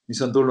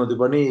 mis on tulnud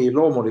juba nii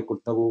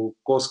loomulikult nagu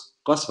koos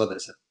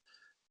kasvades.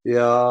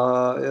 Ja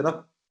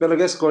peale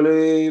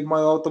keskkooli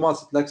ma ju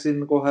automaatselt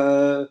läksin kohe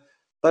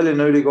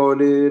Tallinna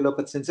Ülikooli,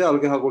 lõpetasin seal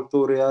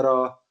kehakultuuri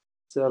ära,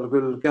 seal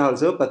küll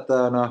kehalise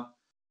õpetajana,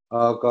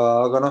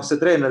 aga see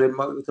treeneri,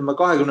 ütleme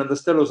 20.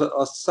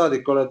 eluaastast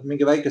saadik oled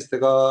mingi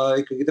väikestega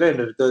ikkagi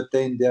treeneritööd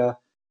teinud ja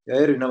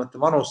erinevate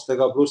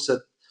vanustega, pluss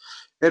et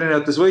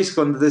erinevates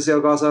võistkondades ja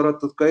kaasa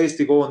arvatud ka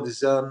Eesti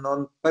koondis ja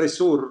on päris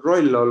suur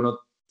roll olnud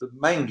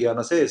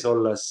mängijana sees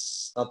olles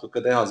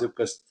natuke teha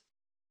niisugust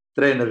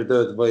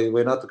treeneritööd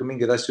või natuke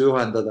mingeid asju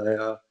juhendada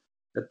ja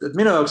et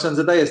minu jaoks on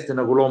see täiesti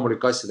nagu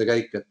loomulik asjade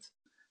käik,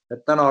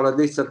 et täna oled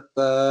lihtsalt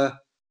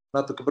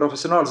natuke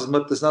professionaalses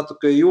mõttes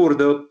natuke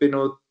juurde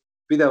õppinud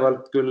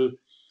pidevalt küll,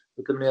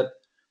 ütleme nii,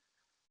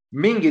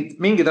 et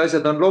mingid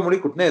asjad on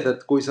loomulikult need,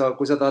 et kui sa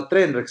tahad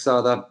treeneriks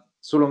saada,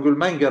 sul on küll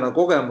mängijana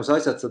kogemus,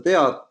 asjad sa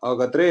tead,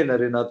 aga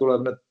treenerina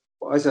tuleb need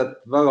asjad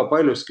väga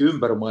paljuski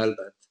ümber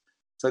mõelda, et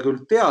sa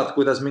küll tead,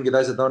 kuidas mingid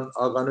asjad on,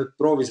 aga nüüd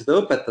proovi seda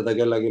õpetada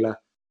kellegile,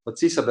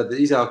 siis sa pead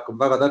ise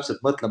hakkama väga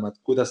täpselt mõtlema,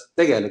 et kuidas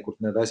tegelikult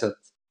need asjad,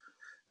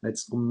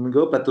 näiteks kui mingi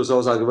õpetuse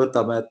osagi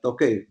võtame, et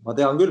ma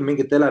tean küll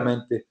mingit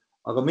elementi,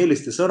 aga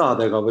milliste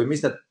sõnadega või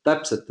mis need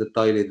täpsed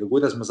detailid või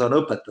kuidas ma saan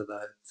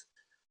õpetada,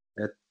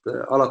 et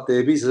alati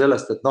ei piisa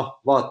sellest, et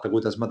vaata,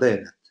 kuidas ma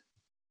teen.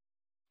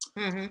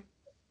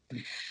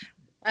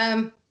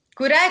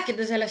 Kui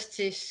rääkida sellest,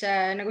 siis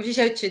nagu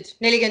sa ütlesid,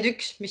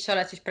 41, mis sa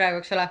oled siis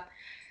praegu, eks ole?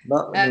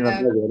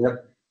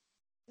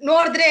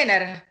 Noor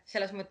treener,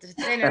 selles mõttes, et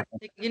treener on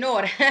ikkagi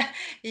noor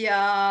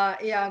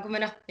ja kui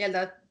me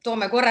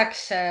toome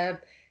korraks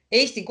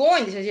Eesti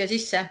koondise siia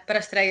sisse,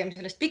 pärast räägime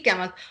sellest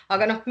pikemalt,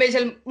 aga meil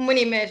seal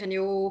mõni mees on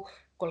ju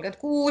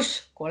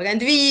 36,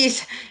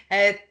 35,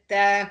 et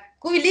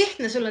kui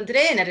lihtne sul on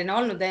treenerina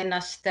olnud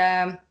ennast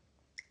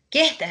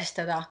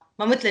kehtestada?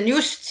 Ma mõtlen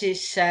just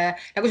siis,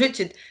 nagu sa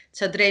ütlesid,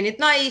 sa treenid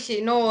naisi,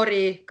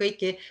 noori,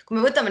 kõiki. Kui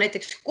me võtame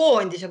näiteks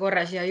koondise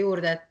korra siia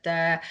juurde, et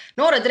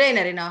noore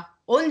treenerina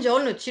on see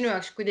olnud sinu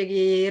jaoks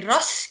kuidagi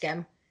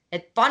raskem,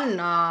 et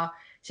panna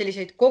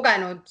selliseid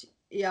kogenud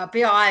ja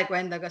peaaegu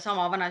endaga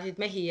sama vanasid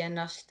mehi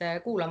ennast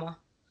kuulama?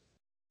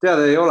 Tead,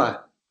 ei ole.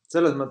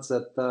 Selles mõttes,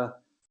 et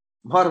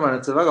ma arvan,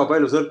 et see väga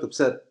palju sõltub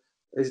see,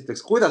 et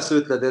esiteks, kuidas sa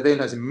ütled ja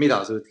teine asi,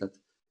 mida sa ütled.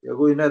 Ja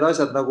kui need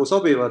asjad nagu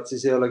sobivad,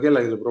 siis ei ole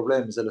kellegile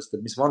probleemi sellest,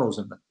 et mis vanus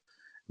on.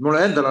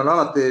 Mulle endal on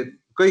alati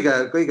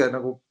kõige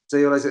nagu,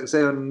 see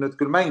on nüüd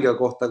küll mängija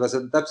kohta, aga see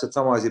on täpselt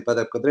sama asi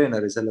pädeb ka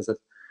treeneri selles,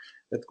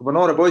 et kui ma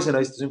noore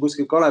poisina istusin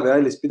kuskil Kalevi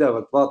hallis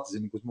pidevalt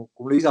vaatasin, kui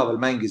mul isa veel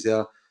mängis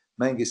ja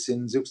mängis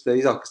siin niisuguste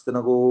isakeste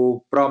nagu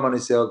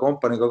Brahmanis ja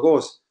kompaniga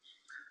koos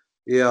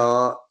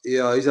ja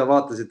isa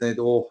vaatasid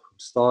neid,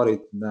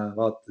 staarid,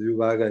 vaata,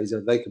 jube äge, isa,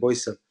 väike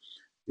poiss seal.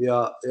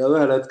 Ja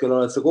ühel hetkel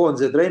oled sa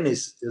koondise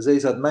trennis ja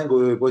seisad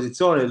mängujuhi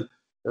positsioonil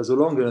ja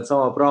sul ongi need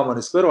sama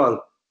Brahmanis kõrval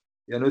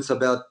ja nüüd sa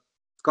pead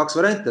 2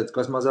 varianti, et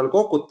kas ma seal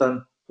kokutan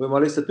või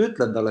ma lihtsalt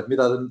ütlen talle, et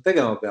mida ta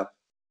tegema peab.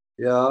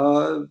 Ja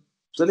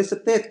sa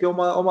lihtsalt teedki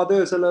oma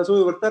töö selle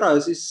sujuvalt ära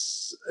ja siis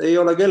ei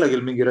ole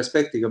kellegil mingi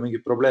respektiga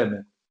mingit probleemi.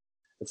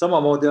 Et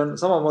samamoodi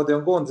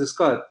on koondises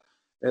ka,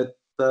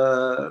 et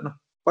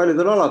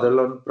paljudel aladel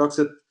on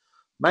praktiliselt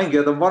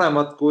mängijad on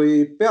vanemad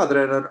kui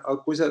peatreener,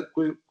 aga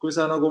kui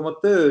sa nagu oma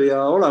töö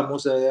ja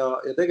olemuse ja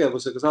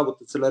tegevusega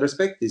saavutad selle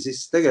respekti,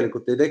 siis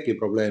tegelikult ei teki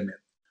probleemi.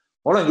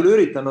 Ma olen küll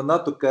üritanud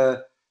natuke,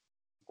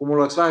 kui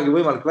mul oleks vähegi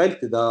võimalik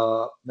vältida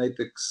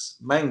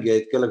näiteks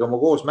mängijaid, kellega ma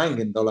koos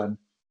mänginud olen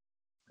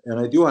ja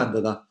neid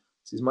juhendada,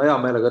 siis ma hea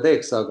meelega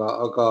teeks,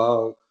 aga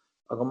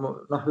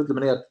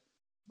ütleme nii, et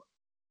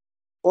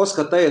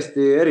oskad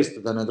täiesti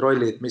eristada need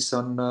rollid, mis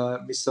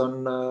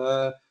on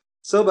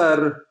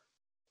sõber,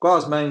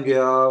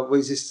 kaasmängija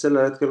või siis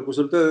selle hetkel, kui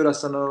sul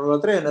tööülesanne on olla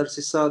treener,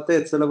 siis sa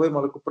teed selle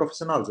võimalikult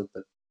professionaalselt.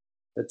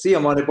 Et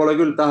siiamaani pole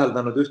küll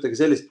täheldanud ühtegi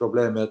sellist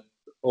probleemi, et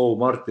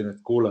Martin, et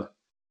kuule.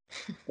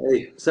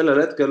 Ei, sellel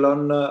hetkel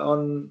on,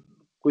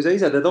 kui sa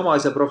ise teed oma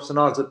asja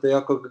professionaalselt, ei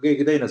hakka ka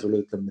keegi teine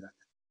sulle ütlema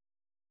midagi.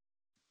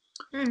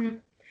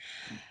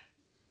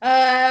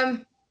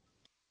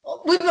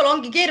 Võib-olla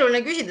ongi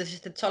keeruline küsida,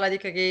 sest et sa oled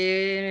ikkagi,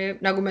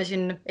 nagu me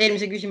siin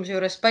eelmise küsimuse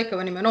juures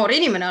paika panime, noor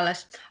inimene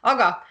alles,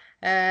 aga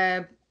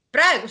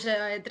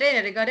praeguse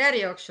treeneri karjääri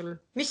jooksul,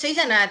 mis sa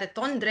ise näed, et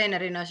on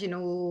treenerina sinu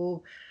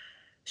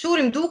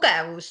suurim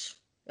tugevus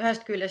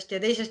ühest küljest ja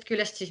teisest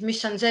küljest siis, mis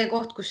on see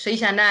koht, kus sa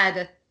ise näed,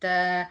 et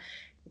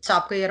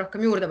saab kõige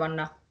rohkem juurde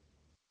panna?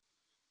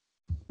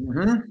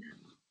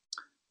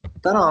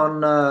 Täna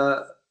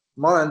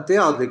ma olen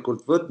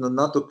teadlikult võtnud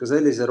natuke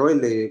sellise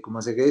rolli, kui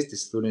ma seega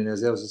Eestist tulin ja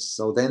seoses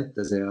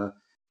Audentes ja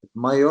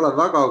ma ei ole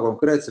väga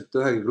konkreetselt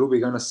ühegi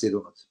klubiga ennast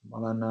sidunud.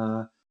 Ma olen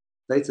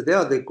täitsa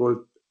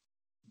teadlikult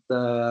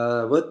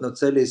võtnud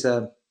sellise,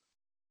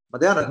 ma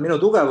tean, et minu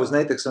tugevus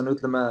näiteks on,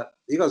 ütleme,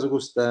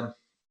 igasuguste,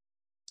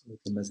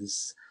 ütleme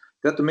siis,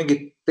 teatud mingi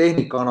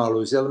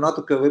tehnikaanalüüs ja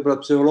natuke võib-olla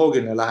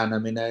psühholoogiline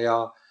lähenemine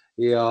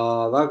ja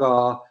väga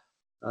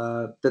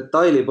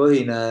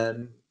detailipõhine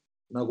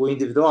nagu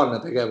individuaalne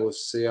tegevus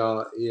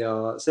ja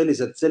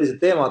sellised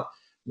teemad,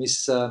 mis,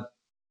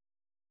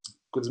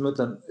 kuidas ma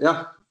ütlen,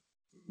 jah,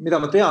 mida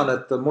ma tean,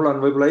 et mul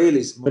on võib-olla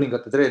eelis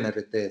mõningate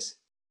treenerite ees.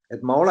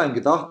 Et ma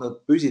olengi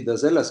tahtnud püsida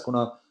selles,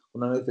 kuna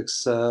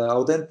näiteks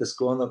Audentes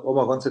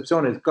oma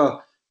kontseptsioonilt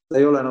ka, ta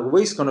ei ole nagu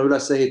võistkonna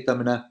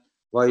ülesehitamine,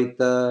 vaid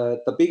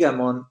ta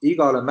pigem on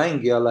igale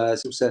mängijale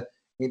siukse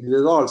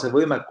individuaalse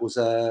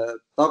võimekuse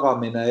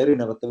tagamine,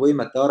 erinevate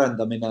võimete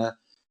arendamine,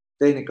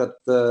 tehnikat,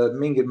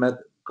 mingid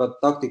ka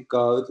taktika,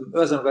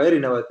 ühesõnaga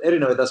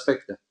erinevaid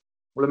aspekte.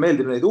 Mulle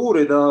meeldib neid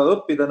uurida,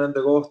 õppida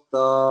nende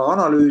kohta,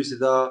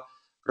 analüüsida,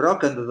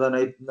 rakendada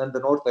neid nende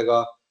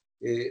noortega.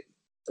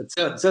 Et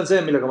see on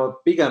see, millega ma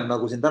pigem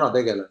nagu siin täna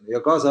tegelen ja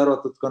kaasa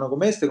arvatud ka nagu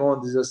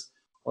meestekoondises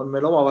on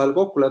meil omavahel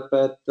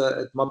kokkulepe,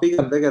 et ma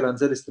pigem tegelen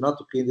selliste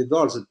natuke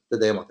individuaalsete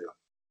teemadega.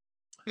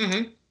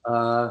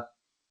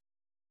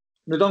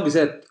 Nüüd ongi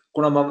see, et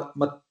kuna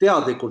ma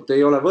teadlikult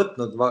ei ole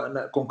võtnud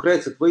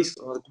konkreetset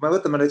võistkonna, kui me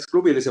võtame näiteks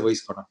klubilise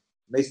võistkonna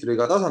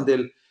meistriliiga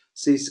tasandil,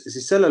 siis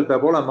sellel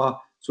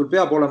sul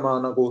peab olema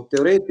nagu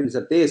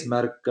teoreetiliselt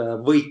eesmärk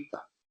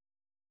võita.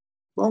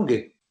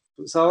 Ongi,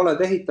 sa oled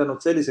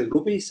ehitanud sellise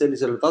klubi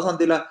sellisele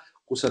tasandile,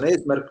 kus on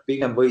eesmärk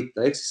pigem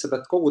võita. Ehk siis sa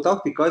pead kogu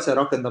taktika asja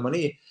rakendama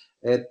nii,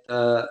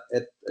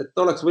 et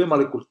oleks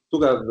võimalikult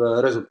tugev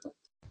resultaat.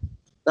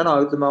 Täna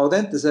ütleme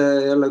Audentese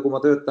jälle, kui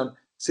ma töötan,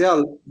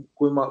 seal,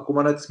 kui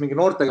ma näiteks mingi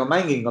noortega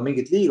mängin ka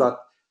mingit liigat,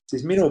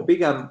 siis minu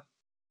pigem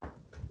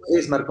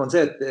eesmärk on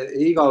see, et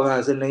igaühe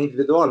selline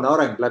individuaalne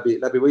areng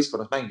läbi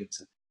võistkonnas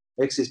mängimise.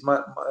 Ehk siis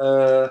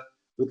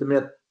ütleme nii,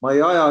 et ma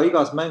ei aja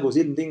igas mängus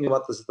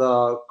ilmtingimata seda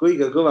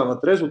kõige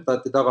kõvemat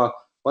resultaati taga,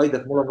 vaid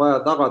et mul on vaja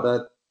tagada,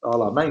 et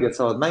mängijad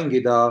saavad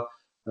mängida,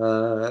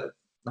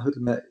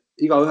 ütleme,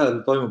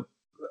 igaühel toimub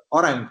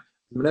areng,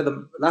 need on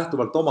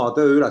lähtuvalt oma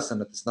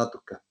tööülesannetest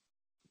natuke.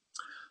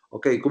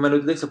 Okei, kui me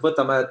nüüd lihtsalt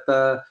võtame, et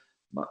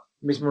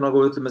mis mu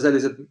nagu ütleme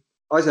sellised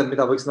asjad,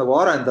 mida võiks nagu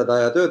arendada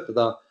ja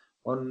töötada,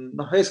 on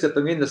eeskätt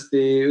on kindlasti,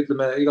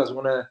 ütleme,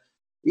 igasugune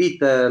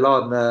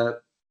IT-laadne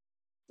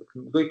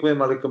kõik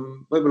võimalik on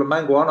võib-olla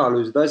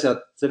mänguanalüüsid,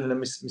 asjad, selline,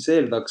 mis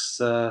eeldaks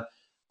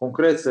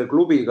konkreetse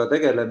klubiga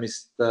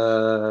tegelemist,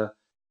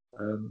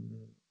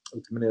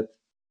 ütleme nii, et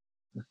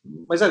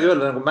ma ei saagi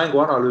öelda nagu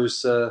mänguanalüüs,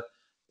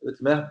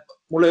 ütleme jah,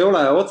 mul ei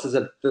ole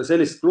otseselt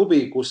sellist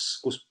klubi,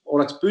 kus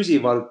oleks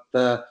püsivalt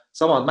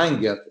samad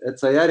mängijad,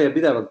 et sa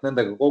järjepidevalt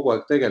nendega kogu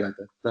aeg tegeled.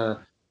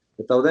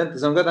 Et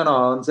Audentes on ka täna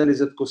on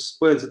sellised, kus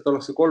põhiliselt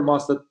ollakse 3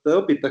 aastat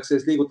õpitakse ja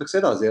siis liigutakse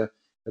edasi ja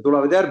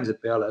tulevad järgmised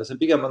peale. See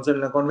pigem on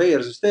selline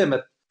konveiersüsteem,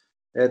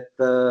 et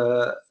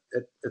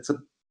sa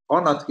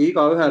annadki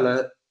igaühele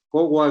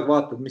kogu aeg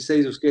vaatad, mis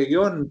seisus keegi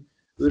on,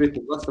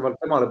 üritad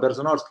vastavalt temale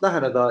personaalselt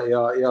läheneda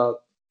ja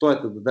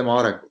toetada tema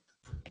arengut.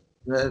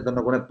 Need on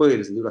nagu need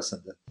põhilised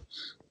ülesanded.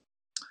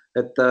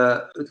 Et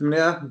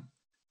ütleme jah,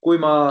 kui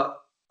ma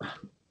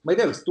ei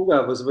tea, kas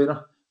tugevus või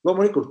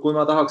loomulikult, kui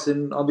ma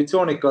tahaksin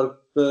ambitsioonikalt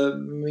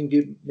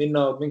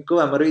minna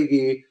kõvema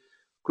riigi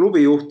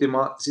klubi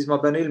juhtima, siis ma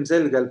pean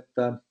ilmselgelt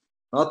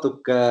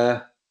natuke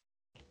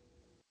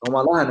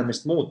oma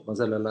lähenemist muutma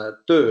sellele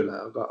tööle,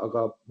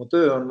 aga mu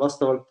töö on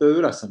vastavalt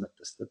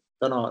tööülesannetest.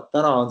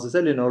 Täna on see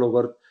selline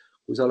olukord,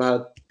 kui sa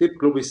lähed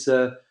tippklubisse,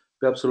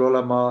 peab sul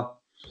olema,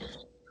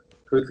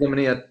 ütleme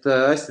nii, et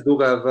hästi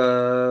tugev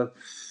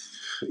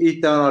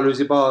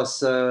IT-analüüsi baas,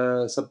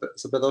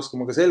 sa pead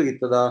oskama ka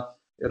selgitada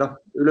ja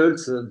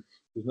üleüldse,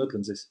 kus ma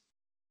ütlen siis,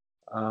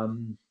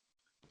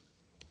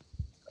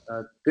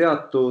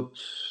 teatud,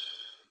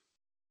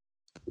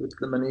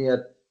 ütleme nii,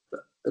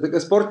 et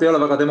sport ei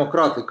ole väga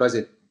demokraatlik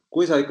asi.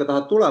 Kui sa ikka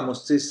tahad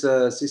tulemust, siis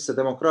see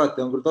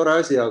demokraatia on küll tore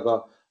asi, aga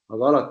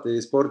alati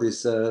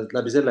spordis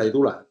läbi selle ei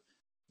tule.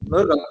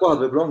 Nõrgad kohad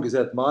võib-olla ongi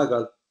see, et ma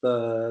aeg-ajalt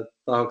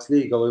tahaks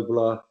liiga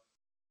võib-olla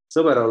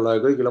sõber olla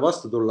ja kõigile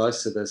vastu tulla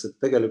asjades, et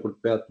tegelikult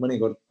pead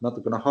mõnikord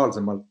natuke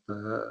nahaalsemalt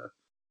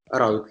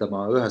ära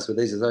ütlema ühes või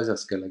teises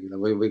asjas kellegile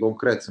või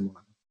konkreetsem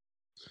olema.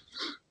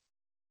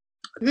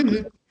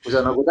 Kui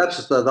sa nagu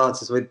täpsustada tahad,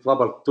 siis võid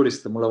vabalt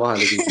tulistada mulle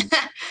vahele.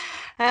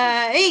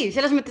 Ei,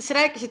 selles mõttes sa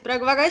rääkisid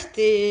praegu väga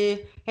hästi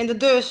enda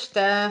tööst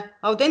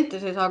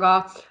Audenteses,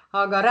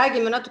 aga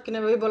räägime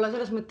natukene võib-olla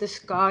selles mõttes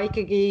ka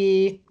ikkagi,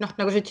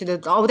 nagu sa ütlesid,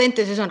 et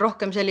Audenteses on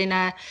rohkem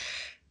selline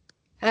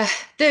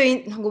töö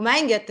nagu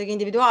mängijatega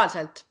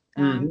individuaalselt.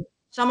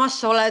 Samas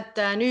sa oled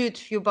nüüd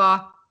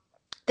juba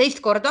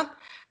teist korda,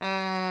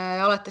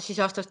 alates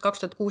siis aastast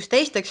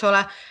 2016, eks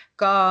ole,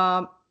 ka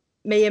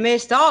meie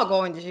meeste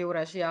A-koondise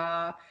juures ja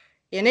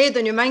need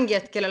on ju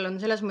mängijad, kellel on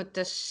selles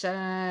mõttes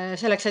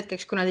selleks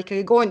hetkeks, kui nad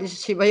ikkagi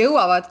koondisesse juba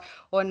jõuavad,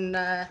 on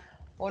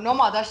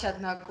omad asjad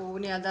nagu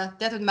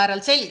teatud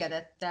määral selged,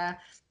 et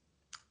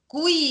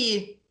kui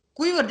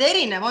kuivõrd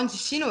erinev on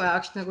siis sinu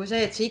jaoks nagu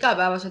see, et sa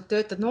igapäevaselt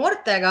töötad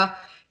noortega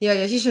ja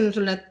siis on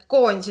sul need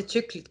koondise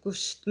tsüklid,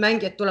 kust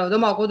mängijad tulevad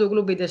oma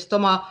koduklubidest,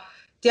 oma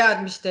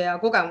teadmiste ja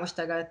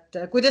kogemustega, et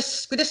kuidas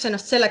sa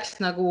ennast selleks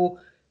nagu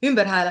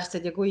ümber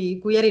häälestad ja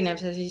kui erinev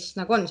see siis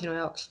nagu on sinu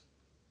jaoks?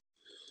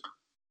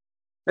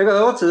 Ega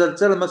otseselt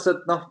selles mõttes,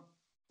 et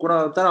kuna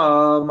täna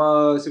ma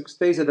siukest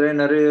teise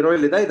treeneri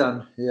rolli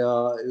täidan ja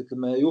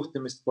ütleme,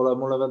 juhtimist pole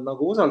mulle veel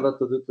nagu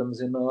usaldatud, ütleme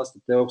siin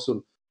aastate jooksul,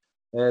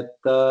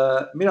 et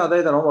mina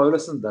täidan oma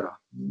ülesanded ära.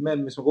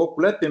 Mis me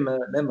kokku lepime,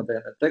 need ma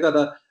teen. Et ega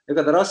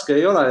ta raske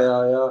ei ole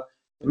ja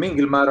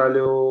mingil määral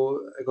ju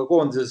ega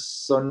koondises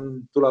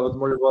tulevad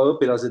mul juba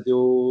õpilased ju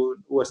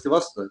uuesti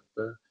vastu,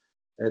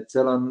 et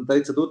seal on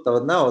täitsa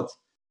tuttavad näod.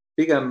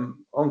 Pigem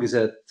ongi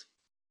see, et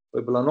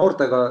võib-olla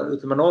noortega,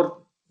 ütleme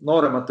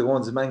nooremate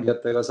koondise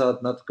mängijatega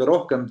saad natuke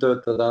rohkem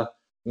töötada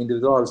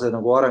individuaalse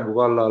nagu arengu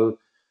kallal.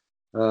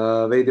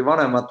 Veidi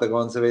vanematega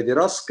on see veidi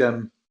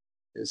raskem.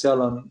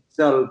 Seal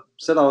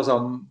seda osa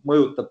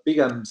mõjutab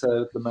pigem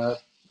see,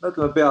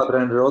 ütleme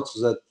peatreeneri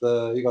otsused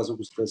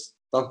igasugustest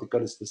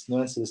taktikalistest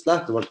nüanssidest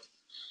lähtuvalt.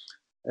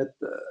 Et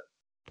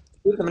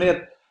ütleme nii,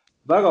 et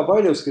väga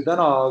paljuski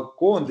täna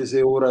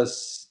koondise juures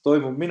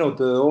toimub minu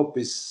töö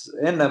hoopis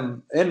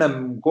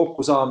ennem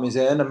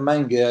kokkusaamise ja ennem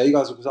mängi ja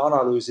igasuguse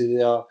analüüsi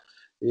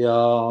ja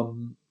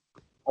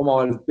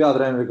omavahel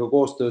peatreeneriga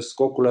koostöös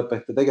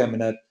kokkulepete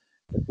tegemine,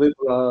 et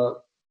võib-olla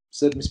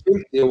see, mis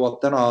pilti jõuab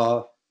täna,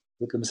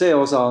 ütleme, see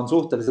osa on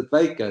suhteliselt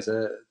väike,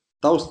 see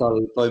taustal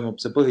toimub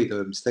see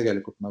põhitöö, mis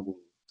tegelikult nagu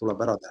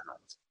tuleb ära teha.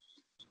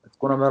 Et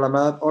kuna me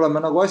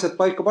oleme nagu asjad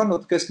paika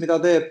pannud, kes mida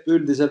teeb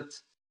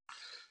üldiselt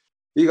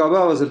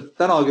igapäevaselt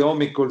tänagi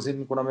hommikul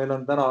siin, kuna meil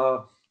on täna,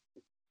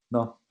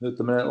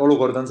 ütleme,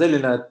 olukord on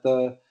selline, et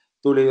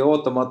tuli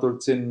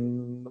ootamatult siin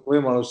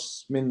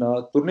võimalus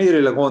minna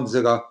turniirile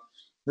koondisega.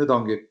 Nüüd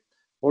ongi.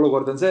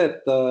 Olukord on see,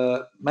 et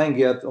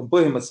mängijad on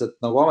põhimõtteliselt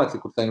nagu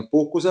ametlikult läinud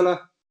puhkusele.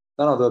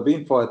 Täna tuleb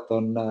info,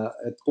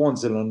 et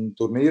koondisel on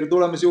turniir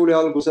tulemas juuli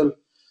algusel.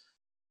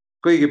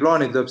 Kõigi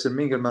plaanid lööb seal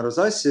mingil määral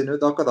sassi,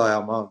 nüüd hakkad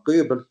ajama.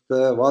 Kõigepealt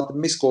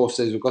vaatame, mis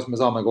koosseisu, kas me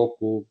saame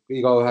kokku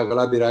igaühega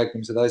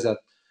läbirääkimised asjad.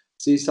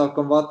 Siis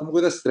hakkame vaatama,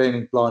 kuidas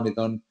treeningplaanid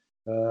on,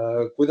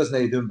 kuidas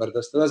neid ümber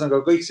tõsta. Ühesõnaga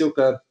kõik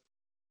siuke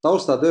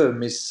taustatöö,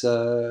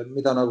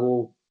 mida nagu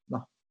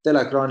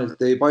teleekraanilt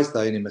ei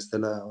paista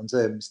inimestele, on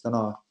see, mis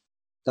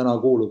täna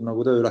kuulub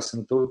nagu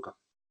tööülesannete hulka.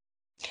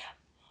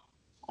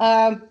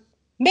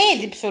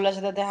 Meeldib sulle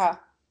seda teha?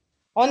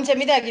 On see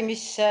midagi,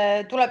 mis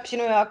tuleb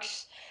sinu jaoks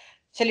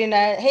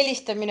selline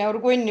helistamine,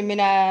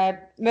 urgunnimine,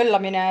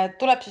 möllamine,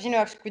 tuleb see sinu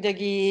jaoks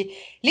kuidagi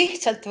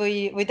lihtsalt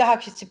või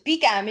tahaksid see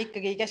pigem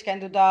ikkagi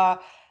keskenduda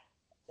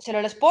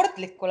sellele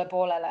sportlikule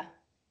poolele?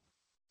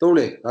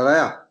 Tuli, väga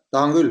hea.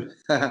 Tahan küll.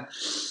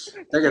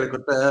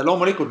 Tegelikult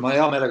loomulikult ma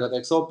hea meelega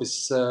teeks hoopis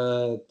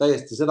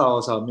täiesti seda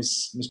osa,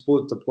 mis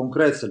puudutab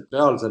konkreetselt,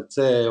 reaalselt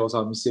see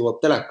osa, mis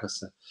jõuab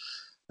telekasse.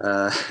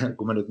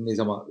 Kui me nüüd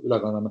niisama üle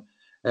kanname.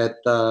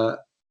 Et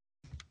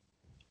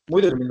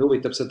muidugi mind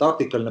huvitab see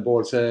taktikaline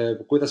pool, see,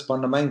 kuidas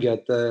panna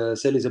mängijad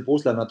sellise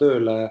puslena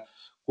tööle,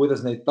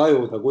 kuidas neid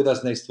tajuda,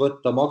 kuidas neist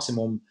võtta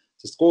maksimum,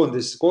 sest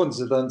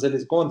koondised on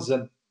sellise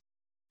koondise,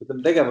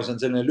 ütleme, tegevus on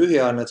selline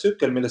lühiajaline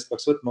tsükkel, millest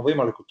peaks võtma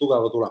võimalikult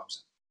tugeva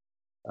tulemuse.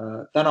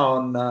 Täna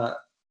on,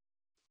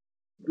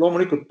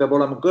 loomulikult peab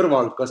olema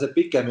kõrval ka see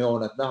pikem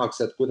joon, et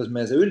nähakse, et kuidas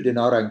meie see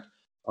üldine areng,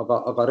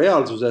 aga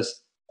reaalsuses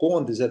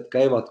koondised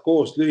käivad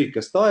koos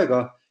lühikest aega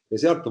ja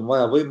sealt on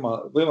vaja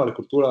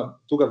võimalikult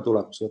tugev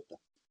tulemus võtta.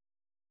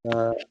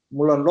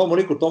 Mul on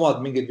loomulikult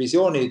omad mingid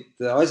visioonid,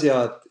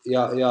 asjad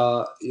ja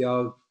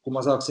kui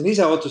ma saaksin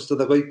ise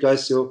otsustada kõiki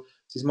asju,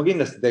 siis ma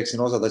kindlasti teeksin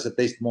osad asjad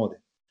teistmoodi.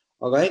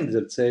 Aga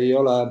endiselt see ei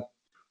ole,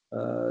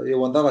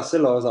 jõuan tagasi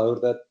selle osa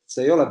juurde, et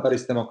see ei ole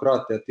päris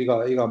demokraatia, et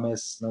iga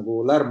mees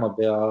nagu lärmab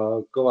ja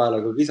kõva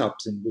häälega kisab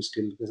siin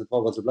kuskil keset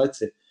Vabaduse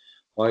platsi,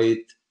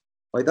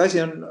 vaid asi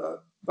on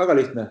väga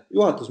lihtne.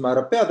 Juhatus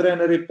määrab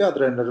peatreeneri,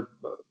 peatreener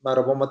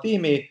määrab oma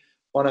tiimi,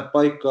 paneb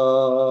paika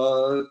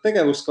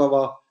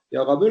tegevuskava,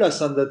 jagab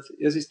ülesanded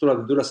ja siis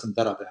tuleb need ülesanded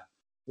ära teha.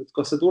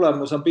 Kas see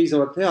tulemus on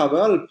piisavalt hea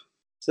või halb,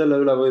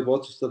 selle üle võib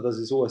otsustada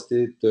siis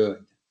uuesti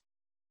tööandja.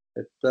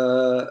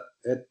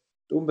 Et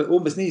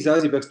umbes nii see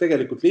asi peaks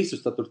tegelikult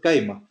lihtsustatult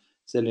käima,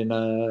 selline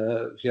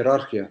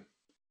hierarhia,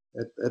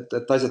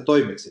 et asjad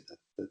toimiksid.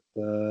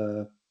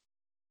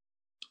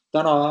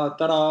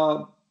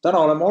 Täna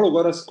oleme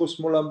olukorras, kus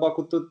mulle on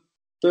pakutud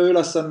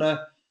tööülesanne,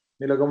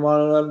 millega ma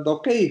olen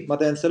okei, ma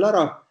teen selle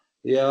ära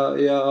ja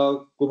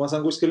kui ma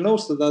saan kuskil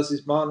nõustada,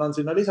 siis ma annan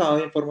sinna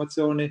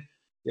lisainformatsiooni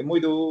ja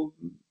muidu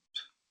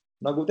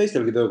nagu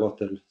teistelgi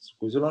töökohtel,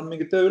 kui sul on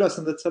mingid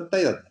tööülesanded, sa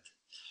täidad need.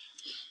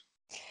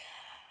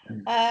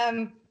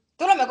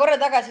 Tuleme korra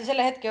tagasi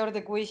selle hetke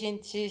juurde, kui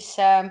sind siis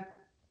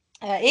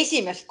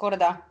esimest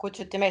korda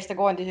kutsuti meeste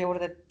koondise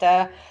juurde, et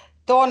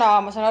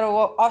toona, ma saan aru,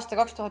 aasta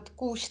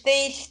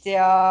 2016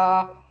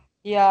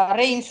 ja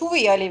Rein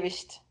Suvi oli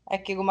vist,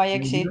 äkki kui ma ei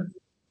eksi,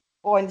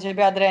 koondise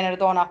peatreener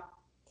toona.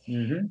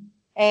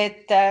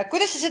 Et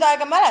kuidas sa seda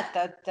aega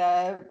mäletad?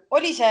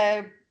 Oli see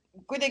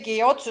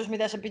kuidagi otsus,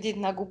 mida sa pidid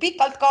nagu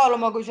pikalt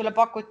kaaluma, kui sulle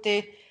pakuti,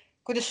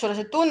 kuidas sulle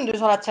see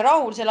tundus, oled sa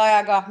rahul selle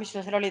ajaga, mis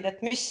sul seal olid,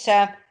 et mis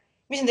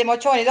need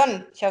emotsioonid on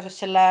seoses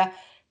selle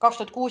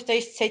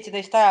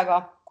 2016-17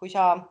 ajaga, kui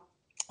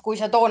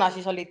sa toona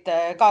siis olid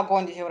ka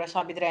koondise juures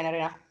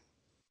abitreenerina?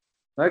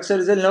 No eks see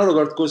oli selline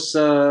olukord, kus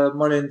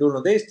ma olin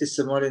tulnud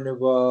Eestisse, ma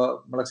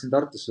läksin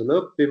Tartusse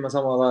õppima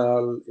samal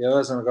ajal ja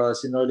ühesõnaga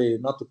siin oli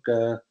natuke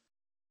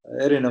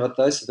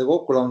erinevate asjade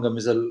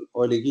kokkulangemisel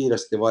oli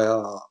kiiresti vaja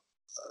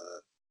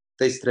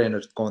teist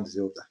treenerit koondise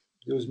juurde.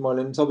 Just ma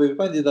olin sobiv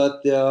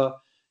kandidaat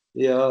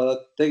ja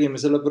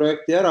tegime selle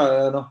projekti ära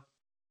ja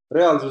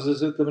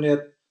reaalsuses ütleme nii,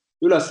 et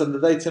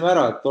ülesande täitsime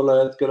ära, et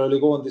tollel hetkel oli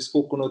koondis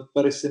kukkunud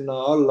päris sinna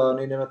alla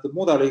niinimetatud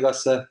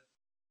mudaliigasse.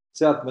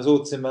 Sealt me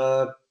suutsime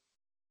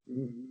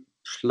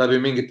läbi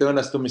mingite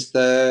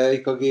õnnestumiste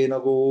ikkagi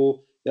nagu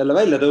jälle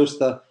välja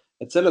tõusta,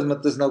 et selles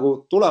mõttes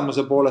nagu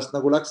tulemuse poolest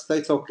nagu läks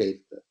täitsa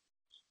okeilt.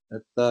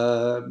 Et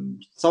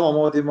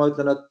samamoodi ma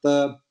ütlen, et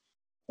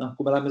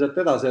kui me läheme sealt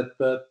edasi, et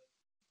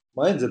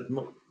ma endiselt,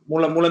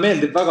 mulle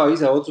meeldib väga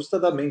ise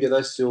otsustada, mingeid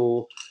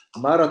asju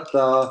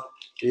määrata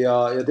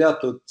ja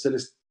teatud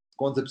sellist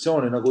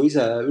kontseptsiooni nagu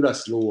ise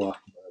üles luua.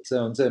 See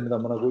on see, mida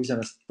ma nagu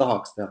iseenesest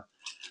tahaks teha.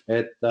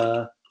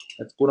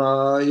 Et kuna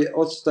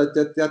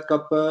otsustati, et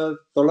jätkab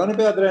tollane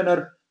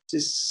peatreener,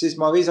 siis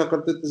ma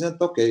viisakalt ütlesin,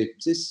 et okei,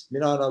 siis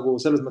mina nagu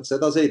selles mõttes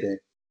edasi ei tee.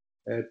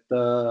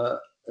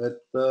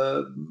 Et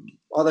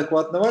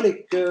adekvaatne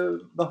valik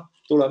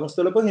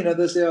tulemustele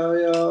põhinedes ja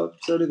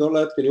see oli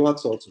tolle hetkel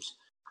juhatuse otsus.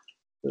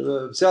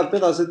 Sealt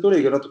edasi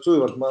tuligi natuke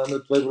sujuvalt, ma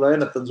nüüd võib-olla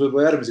ennetan su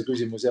juba järgmise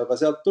küsimusi, aga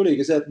sealt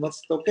tuligi see, et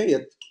mõtlesin, et okei,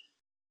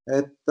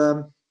 et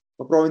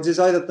ma proovin siis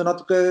aidata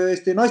natuke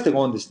Eesti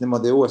naistekoondist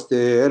niimoodi uuesti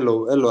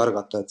ellu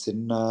ärgata, et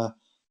siin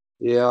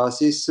ja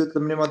siis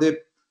ütleme niimoodi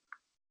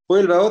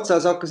põlve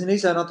otsas hakkasin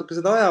ise natuke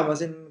seda ajama,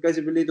 siin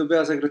Käsipalliliidu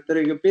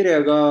peasekretäriga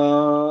Pirjega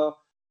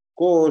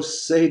koos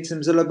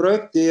ehitasime selle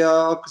projekti ja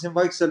hakkasin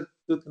vaikselt,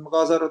 ütleme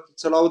kaasa arvatud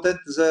seal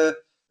Audentese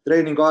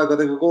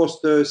treeningaegadega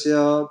koostöös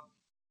ja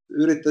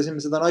üritasime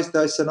seda naiste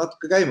asja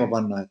natuke käima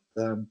panna, et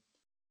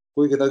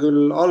kuigi ta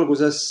küll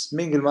alguses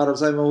mingil määral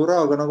saime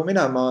hurraaga nagu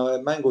minema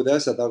mängud ja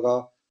asjad, aga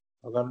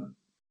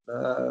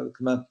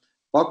ütleme,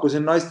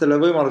 pakkusin naistele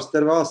võimalust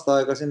terve aasta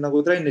aega siin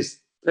nagu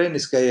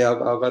trennis käia,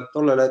 aga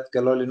tollel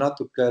hetkel oli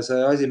natuke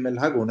see asi meil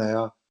hägune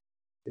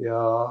ja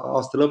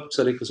aasta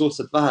lõpuks oli ikka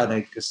suhteliselt vähe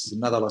neid, kes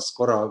nädalas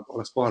korra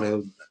oleks kohale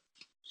jõudnud.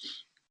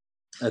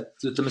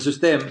 Et ütleme,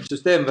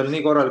 süsteem veel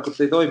nii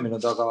korralikult ei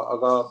toiminud,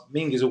 aga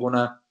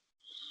mingisugune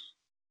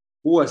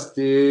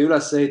uuesti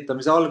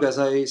ülesehitamise alge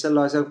sai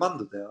selle asjaga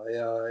pandud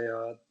ja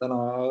täna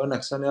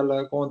õnneks on jälle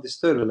koondis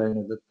tööle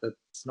läinud, et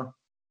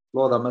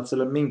loodame, et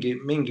sellel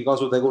mingi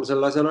kasutegur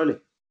selle asjal oli.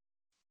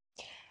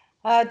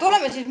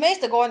 Tuleme siis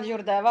meeste koondis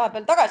juurde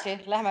vahepeal tagasi.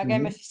 Lähme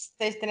käime siis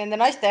tõesti nende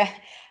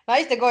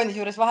naiste koondis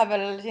juures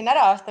vahepeal siin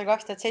ära aastal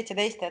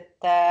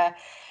 2017.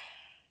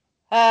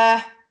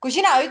 Kui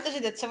sina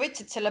ütlesid, et sa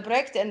võtsid selle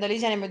projekti endale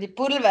ise niimoodi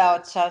põlve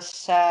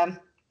otsas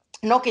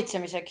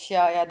nokitsemiseks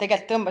ja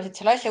tegelikult tõmbasid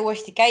selle asja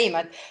uuesti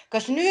käima, et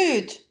kas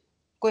nüüd,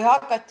 kui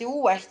hakati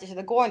uuesti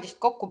seda koondist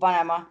kokku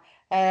panema,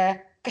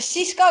 kas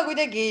siis ka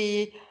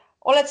kuidagi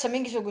oled sa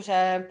mingisuguse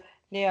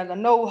nii-öelda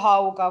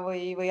know-how'ga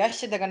või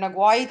asjadega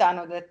nagu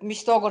aidanud, et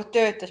mis tookord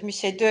töötas, mis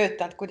ei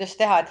töötanud, kuidas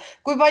teha, et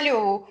kui palju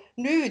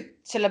nüüd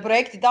selle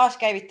projekti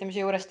taaskäivitamise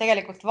juures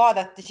tegelikult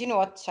vaadati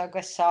sinu otsa,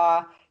 kes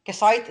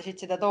sa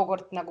aitasid seda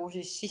tookord nagu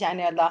siis ise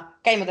nii-öelda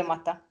käima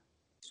tõmmata?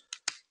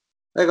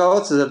 Ega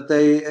otseselt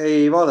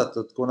ei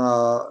vaadatud, kuna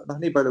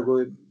nii palju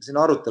kui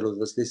siin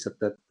aruteludes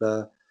lihtsalt,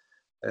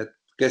 et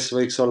kes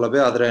võiks olla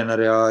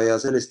peatreener ja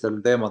sellistel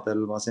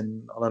teemadel ma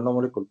siin olen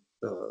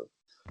loomulikult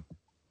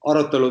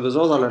aruteludes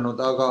osalenud,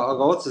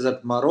 aga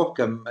otseselt ma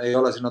rohkem ei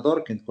ole sinna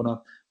torkinud, kuna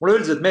mulle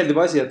üldiselt meeldib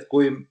asi, et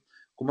kui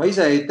ma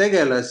ise ei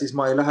tegele, siis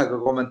ma ei lähe ka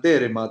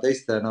kommenteerima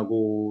teiste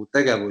nagu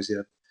tegevusi.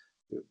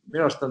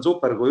 Minu arust on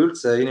super, kui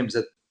üldse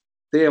inimesed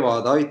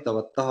teevad,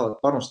 aitavad, tahavad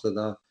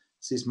panustada,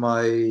 siis ma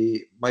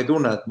ei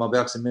tunne, et ma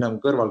peaksin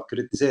minema kõrvalt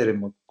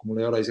kritiseerima, kui mul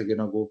ei ole isegi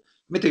nagu,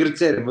 mitte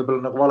kritiseerima,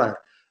 võib-olla nagu vale,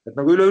 et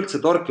nagu üleüldse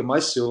torkima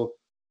asju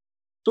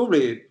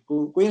tubli,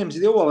 kui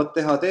inimesed jõuavad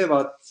teha,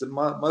 teevad,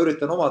 ma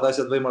üritan omad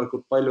asjad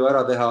võimalikult palju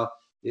ära teha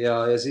ja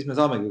siis me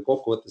saamegi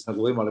kokkuvõttes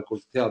nagu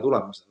võimalikult hea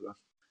tulemusega.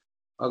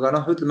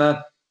 Aga ütleme,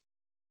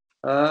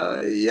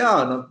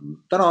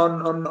 täna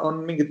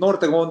on mingid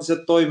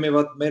noortekoondised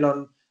toimivad, meil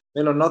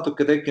on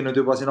natuke tekkinud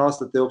juba siin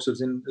aastate jooksul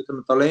siin,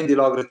 ütleme,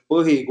 talendilaagrit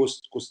põhi,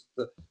 kust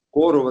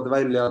kooruvad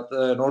välja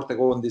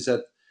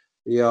noortekoondised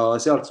ja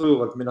sealt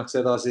sujuvalt minnakse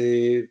edasi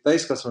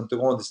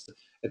täiskasvanute koondist.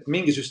 Et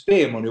mingi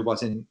süsteem on juba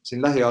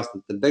siin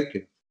lähiaastatel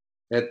tekkinud.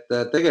 Et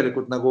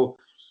tegelikult nagu,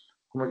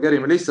 kui me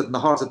kerime lihtsalt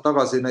nahaalselt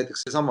tagasi,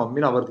 näiteks seesama,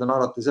 mina võrdlen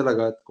alati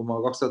sellega, et kui ma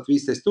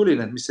 2015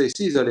 tulin, et mis seis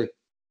siis oli,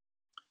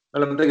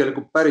 me oleme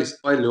tegelikult päris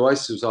palju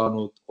asju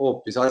saanud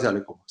hoopis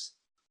asjalikumaks.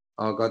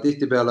 Aga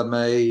tihtipeale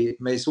me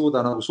ei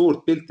suuda nagu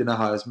suurt pilti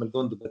näha ja siis meil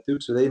tundub, et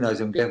üks või teine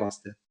asi on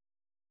kehvasti.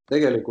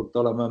 Tegelikult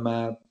oleme me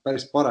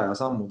päris paraja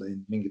sammu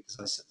teinud mingites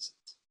asjades.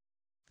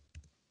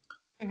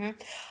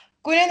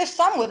 kui nendest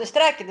sammudest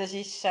rääkida,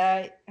 siis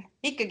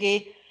ikkagi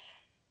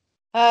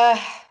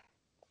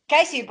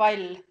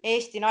käsipall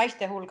Eesti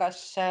naiste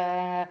hulgas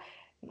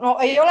no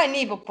ei ole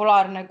nii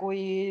populaarne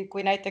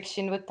kui näiteks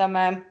siin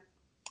võtame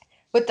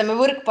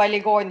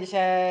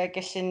võrkpallikoondise,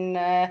 kes siin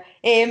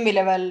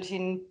EM-ile veel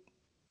siin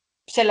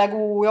selle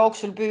kuu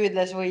jooksul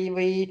püüdles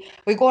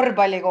või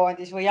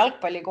korvpallikoondis või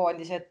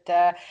jalgpallikoondis, et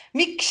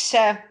miks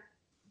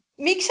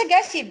see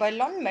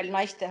käsipall on meil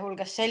naiste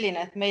hulgas selline,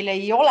 et meil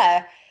ei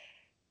ole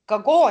ka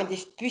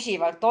koondist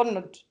püsivalt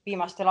olnud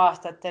viimastel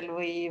aastatel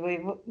või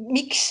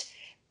miks,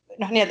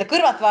 nii-öelda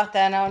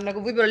kõrvaltvaatajana on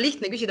nagu võib-olla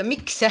lihtne küsida,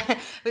 miks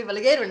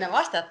võib-olla keeruline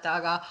vastata,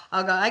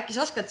 aga äkki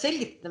sa oskad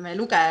selgitada meie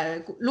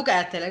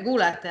lugejatele ja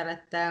kuulajatele,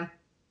 et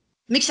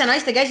miks see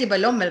naiste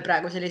käsipall on meil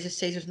praegu sellises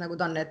seisus, nagu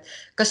ta on, et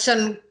kas see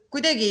on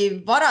kuidagi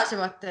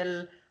varasematel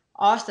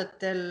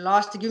aastatel,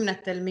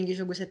 aastakümnetel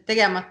mingisugused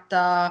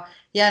tegemata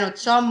jäänud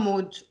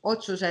sammud,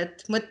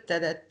 otsused,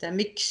 mõtted, et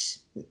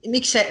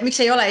miks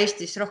ei ole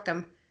Eestis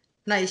rohkem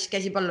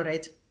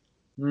naiskäsipallureid?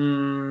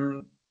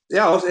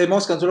 Ja, ei, ma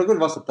oskan sulle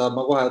küll vastata,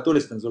 ma kohe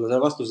tulistan sulle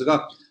selle vastuse ka,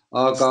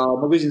 aga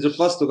ma küsin sult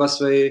vastu kas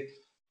või,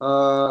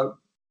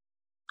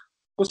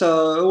 kus sa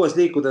õues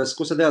liikudes,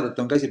 kus sa tead, et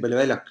on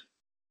käsipalliväljak?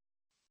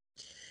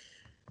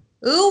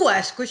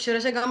 Õues,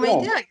 kusjuures ega ma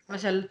ei teagi, ma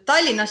seal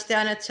Tallinnas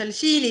tean, et seal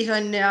Siilis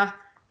on ja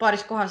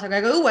paaris kohas,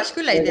 aga ega õues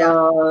küll ei tea.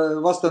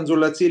 Vastan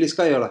sulle, et Siilis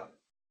ka ei ole.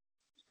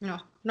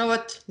 No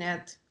võt, nii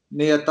et.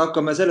 Nii et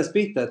hakkame sellest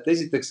pihta, et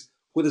esiteks,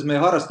 kuidas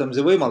meie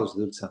harrastamise võimalused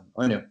üldse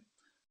on ju.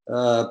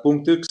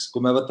 Punkt 1,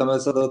 kui me võtame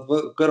seda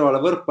kõrvale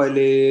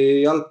võrkpalli,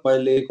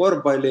 jalgpalli,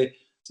 korvpalli,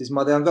 siis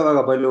ma tean ka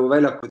väga palju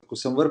väljakuid,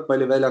 kus on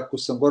võrkpalliväljak,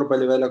 kus on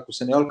korvpalliväljak,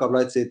 kus on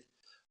jalkaplatsid.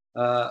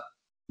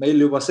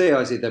 Meil juba see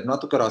asi teeb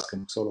natuke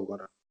raskemaks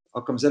olukorra.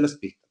 Hakkame sellest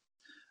pihta.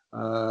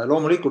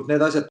 Loomulikult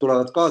need asjad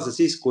tulevad kaasa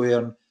siis, kui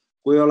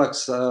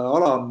oleks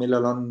ala,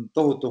 millel on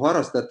tohutu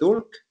harrastajate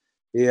hulk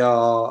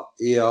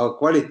ja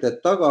kvaliteet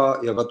taga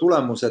ja ka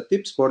tulemused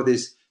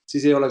tippspordis,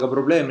 siis ei ole ka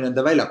probleemi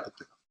nende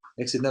väljakutega.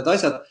 Ehk siis need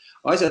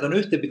asjad on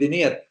ühtepidi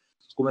nii, et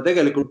kui me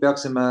tegelikult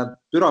peaksime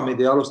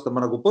püramiidi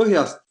alustama nagu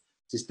põhjast,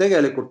 siis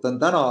tegelikult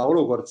on täna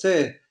olukord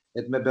see,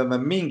 et me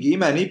peame mingi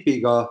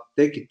imenipiga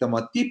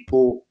tekitama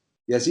tipu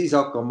ja siis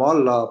hakkama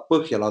alla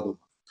põhja laduma.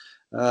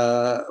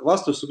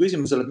 Vastus su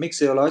küsimusele, et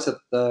miks ei ole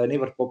asjad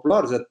niivõrd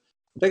populaarsed,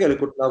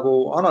 tegelikult nagu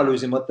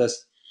analüüsi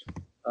mõttes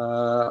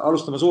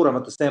alustame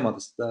suurematest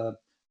teemadest.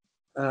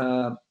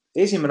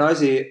 Esimene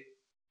asi,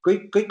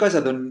 kõik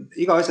asjad on,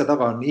 iga asja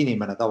taga on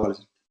inimene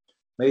tavaliselt.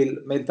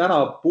 Meil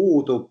täna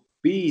puudub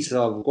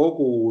piisav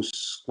kogus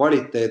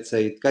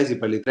kvaliteetseid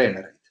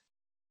käsipallitreenereid.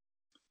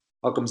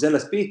 Hakkame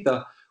sellest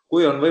pihta,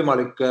 kui on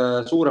võimalik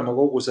suurema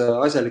koguse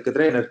asjalike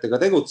treeneritega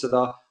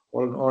tegutseda,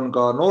 on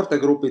ka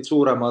noortegrupid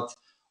suuremad,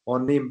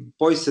 on nii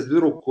poisse,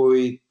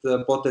 tüdrukuid,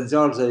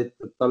 potentsiaalseid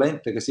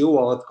talente, kes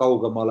jõuavad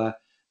kaugemale.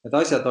 Need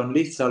asjad on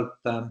lihtsalt,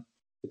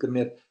 ütleme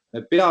nii,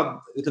 et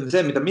ütleme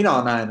see, mida mina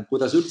näen,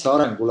 kuidas üldse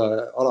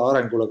ala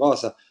arengule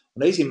kaasa,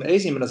 on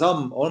esimene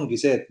samm ongi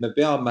see, et me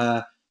peame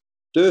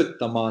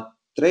töötama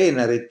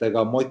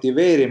treeneritega,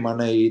 motiveerima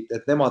neid,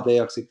 et nemad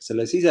leiaks ikka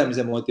selle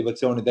sisemise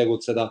motivatsiooni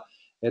tegutseda,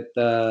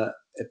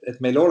 et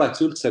meil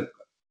oleks üldse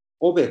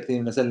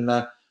objektiivne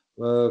selline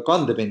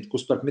kandepind,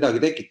 kus pealt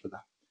midagi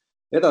tekitada.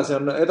 Edasi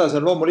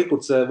on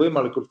loomulikult see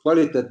võimalikult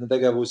kvaliteetne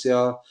tegevus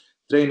ja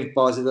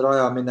treeningbaaside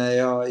rajamine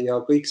ja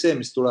kõik see,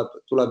 mis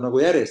tuleb nagu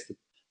järjest.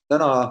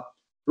 Täna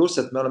pluss,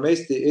 et me oleme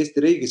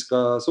Eesti riigis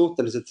ka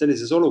suhteliselt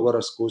sellises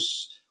olukorras,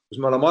 kus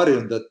me oleme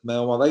harjunud, et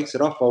me oma väikse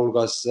rahva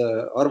hulgas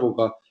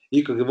arvuga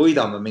ikkagi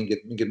võidame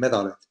mingid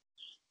medaleid.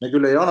 Me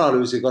küll ei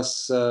analüüsi,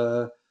 kuidas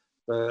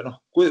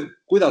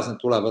need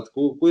tulevad,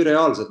 kui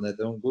reaalsed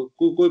need on,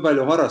 kui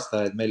palju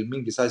harrastajaid meil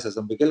mingis asjas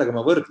on või kellega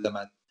me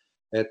võrdleme.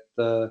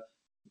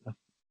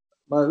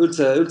 Ma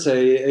üldse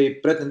ei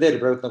pretendeeri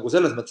praegu nagu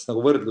selles mõttes nagu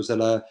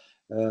võrdlusele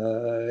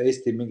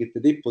Eesti mingite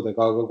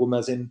tippudega, aga kui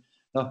me siin,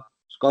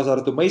 kaasa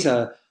arvatud ma ise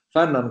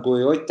fännan,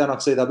 kui Ott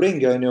Tänak sõidab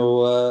ringi, on ju,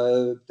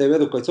 teeb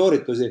edukaid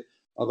sooritusi,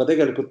 aga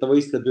tegelikult ta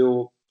võistleb ju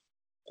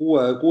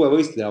 6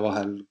 võistleja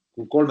vahel,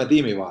 3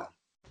 tiimi vahel.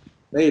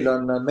 Meil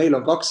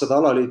on 200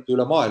 alaliitu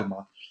üle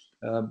maailma.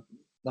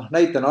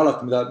 Näitena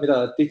alati, mida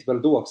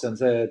tihtipeale tuuakse,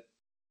 on see,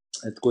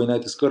 et kui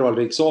näiteks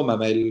kõrvalriik Soome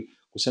meil,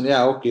 kus on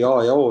jäähoki A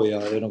ja O ja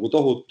nagu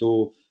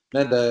tohutu,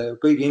 nende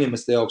kõigi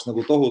inimeste jaoks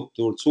nagu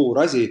tohutult suur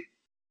asi,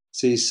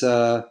 siis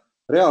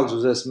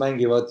reaalsuses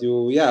mängivad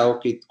ju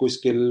jäähokit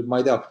kuskil, ma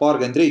ei tea,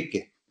 20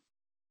 riiki.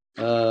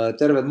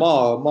 Terved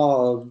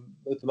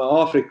ütleme,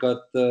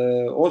 Aafrikat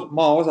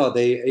maaosad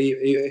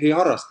ei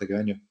harrastagi,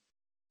 on ju.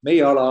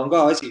 Meie ala on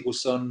ka asi,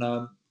 kus on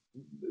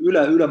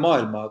üle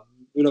maailma,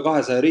 üle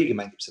 200 riigi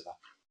mängib seda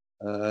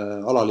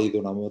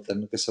alaliiduna, ma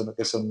mõtlen,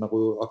 kes on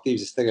nagu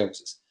aktiivses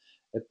tegevuses.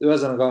 Et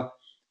ühesõnaga,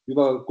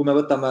 juba kui me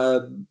võtame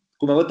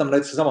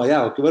näiteks sama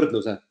jäähoki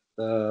võrdluse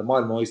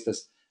maailma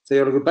mõistes, see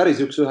ei ole küll päris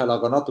üks ühele,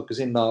 aga natuke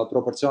sinna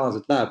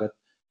proportsionaalselt läheb,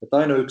 et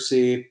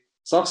ainuüksi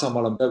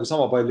Saksamaal on peaaegu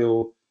sama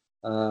palju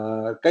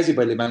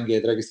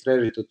käsipallimängijaid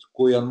registreeritud,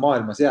 kui on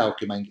maailmas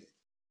jäähoki mängijaid.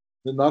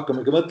 Nüüd me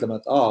hakkamegi mõtlema,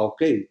 et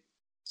okei,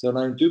 see on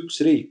ainult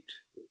üks riik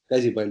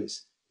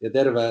käsipallis ja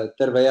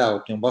terve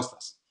jäähoki on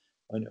vastas.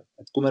 On ju.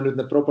 Et kui me nüüd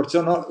need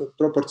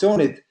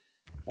proportsioonid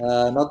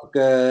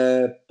natuke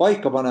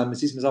paika paneme,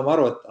 siis me saame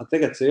aru, et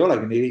tegelikult see ei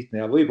olegi nii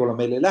lihtne ja võib-olla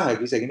meil ei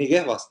lähegi isegi nii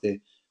kehvasti,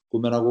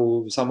 kui me nagu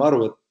saame aru,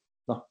 et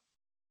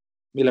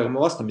millega me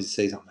vastamises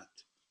seisame.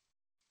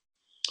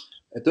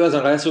 Et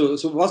ühesõnaga,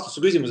 su vastus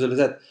su küsimusele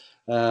see,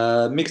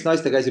 et miks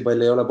naiste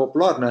käsipall ei ole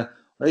populaarne,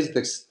 on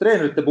esiteks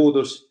treenerite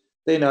puudus,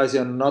 teine asi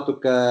on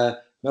natuke,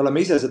 me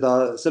oleme ise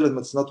seda selles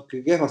mõttes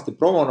natuke kehvasti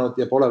promonud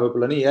ja pole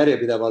võib-olla nii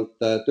järjepidevalt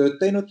tööd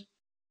teinud,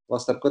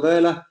 vastab ka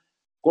tõele.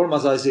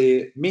 Kolmas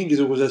asi,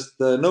 mingisugusest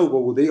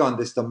nõukogude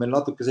igandist on meil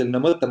natuke selline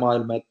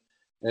mõttemaailm,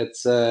 et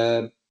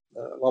see,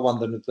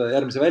 vabandan nüüd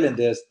järgmise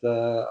väljendi eest,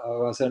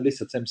 aga see on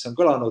lihtsalt see, mis on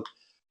kõlanud,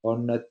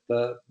 on, et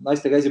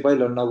naiste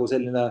käsipall on nagu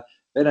selline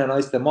vene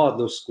naiste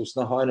maadlus, kus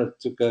ainult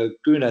siuke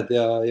küüned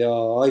ja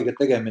haiged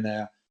tegemine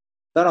ja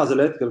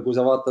tänasel hetkel, kui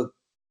sa vaatad,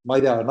 ma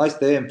ei tea,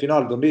 naiste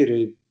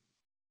EM-finaalturniiri,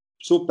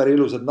 super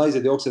ilusad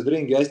naised jooksevad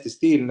ringi, hästi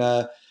stiilne,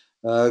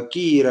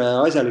 kiire,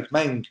 asjalik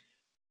mäng,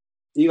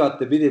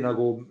 igati pidi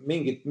nagu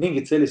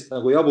mingit sellist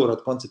nagu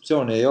jaburat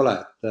kontseptsiooni ei ole,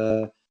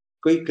 et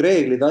kõik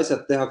reeglid,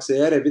 asjad tehakse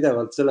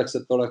järjepidevalt selleks,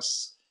 et oleks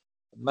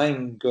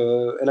mäng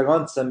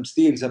elegantsem,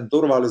 stiilsem,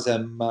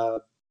 turvalisem,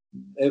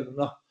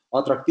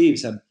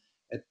 atraktiivsem.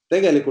 Et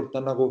tegelikult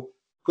on nagu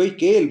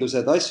kõik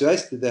eeldused asju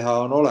hästi teha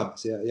on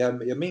olemas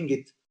ja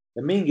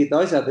mingid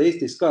asjad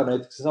Eestis ka,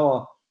 näiteks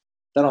sama,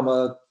 täna ma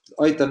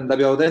aitan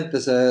läbi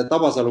Audentese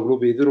Tabasalu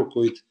klubi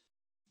tüdrukuid,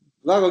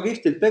 väga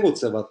kihvtilt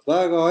tegutsevad,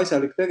 väga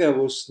asjalik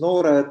tegevus,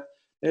 noored,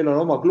 neil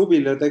on oma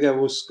klubiline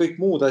tegevus, kõik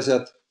muud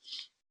asjad.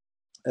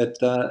 Et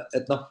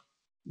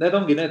need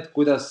ongi need,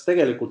 kuidas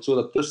tegelikult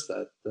suudab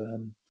tõsta.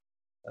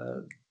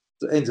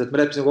 Endiselt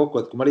me leppisime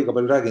kokku, et kui ma liiga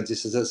palju räägin,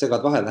 siis sa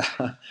segad vahele.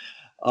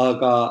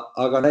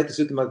 aga näiteks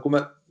ütleme, kui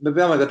me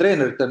peame ka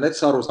treeneritel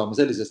näiteks aru saama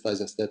sellisest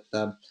asjast, et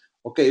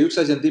üks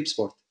asi on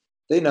tippsport.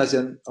 Teine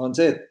asi on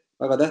see, et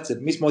väga tähtis,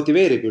 et mis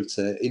motiveerib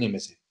üldse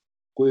inimesi.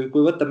 Kui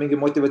võtta mingi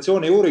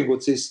motivatsiooni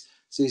uuringut,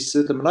 siis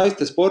ütleme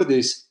naiste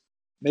spordis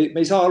me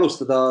ei saa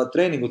alustada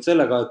treeningut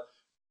sellega, et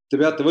te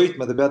peate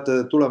võitma, te peate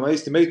tulema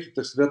Eesti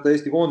meistriteks, te peate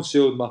Eesti koondisse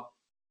jõudma.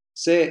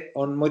 See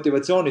on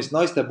motivatsioonist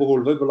naiste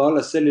puhul võib-olla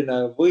alles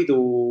selline võidu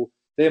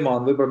teema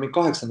on võib-olla mingi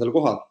 8.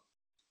 kohal.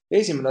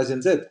 Esimene asi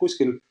on see, et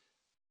kuskil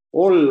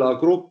olla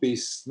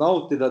grupis,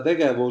 nautida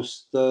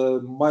tegevust,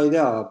 ma ei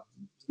tea,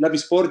 läbi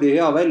spordi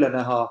hea välja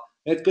näha,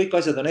 need kõik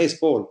asjad on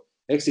eespool.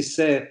 Ehk siis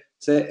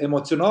see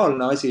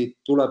emotsionaalne asi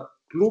tuleb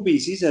klubi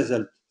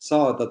siseselt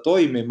saada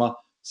toimima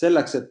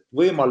selleks, et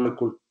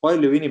võimalikult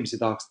palju inimesi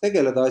tahaks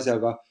tegeleda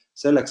asjaga,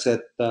 selleks,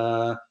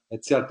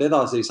 et sealt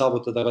edasi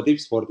saavutada ka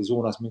tippspordi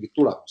suunas mingid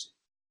tulemusi.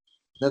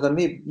 Need on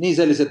nii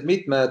sellised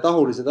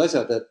mitmetahulised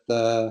asjad,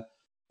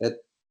 et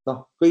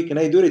kõiki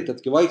neid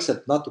üritadki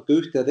vaikselt natuke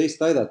ühte ja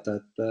teist aidata.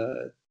 Et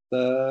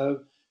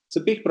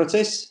see pikk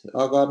protsess,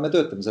 aga me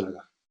töötame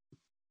sellega.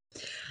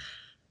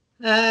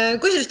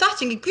 Kusjuures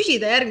tahtsingi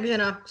küsida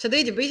järgmisena, sa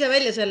tõid juba ise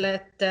välja selle,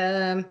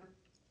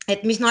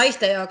 et mis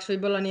naiste jaoks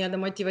võib-olla nii-öelda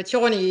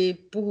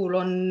motivatsiooni puhul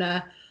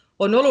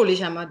on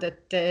olulisemad,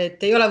 et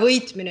ei ole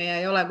võitmine ja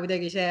ei ole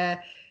kuidagi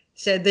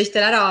see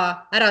teistel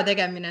ära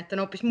tegemine, et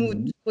on hoopis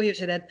muud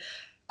põhjused. Et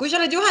kui sa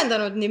oled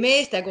juhendanud nii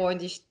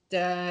meestekoondist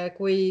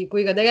kui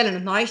ka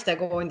tegelenud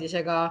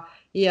naistekoondisega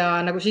ja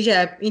nagu sa ise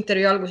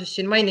intervjuu alguses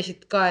siin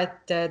mainisid ka,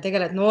 et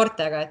tegeled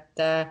noortega, et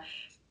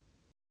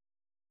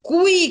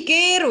kui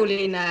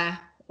keeruline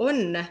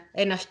on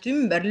ennast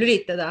ümber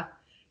lülitada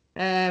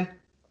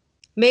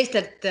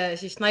meestelt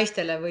siis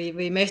naistele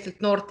või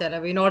meestelt noortele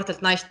või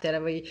noortelt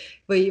naistele või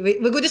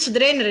kuidas sa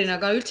treenerina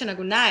ka üldse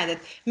nagu näed,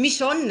 et mis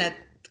on need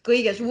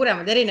kõige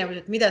suuremad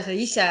erinevused, mida sa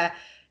ise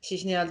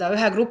siis nii-öelda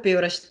ühe grupi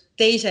juures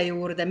teise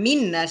juurde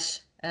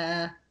minnes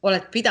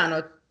oled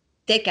pidanud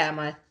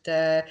tegema, et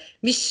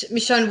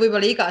mis on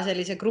võib-olla iga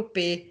sellise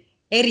grupi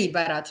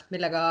eripärad,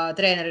 millega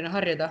treenerina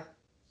harjuda?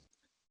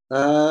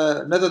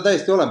 Need on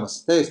täiesti olemas,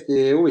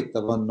 täiesti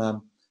huvitav on.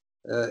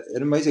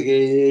 Ma isegi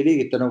ei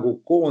liigita nagu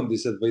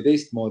koondised või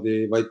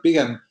teistmoodi, vaid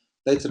pigem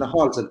täitsa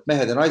nahaalselt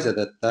mehed ja naised,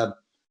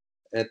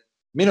 et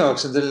minu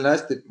jaoks on selline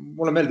hästi,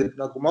 mulle meeldib,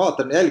 nagu ma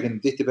vaatan, jälgin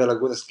tihti peale,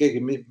 kuidas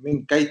keegi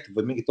mingi käitub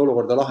või mingit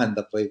olukorda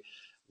lahendab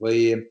või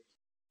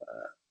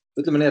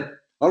ütleme nii, et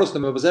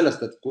alustame juba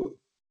sellest, et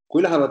kui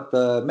lähevad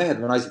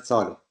mehed või naised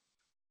saali,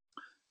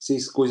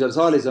 siis kui seal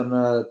saalis on,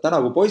 täna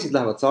kui poisid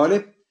lähevad saali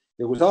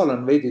ja kui saal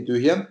on veidi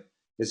tühjem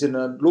ja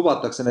sinna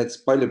lubatakse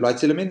näiteks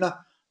palliplatsile minna,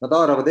 nad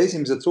haaravad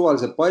esimesed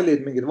suvalised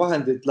pallid, mingid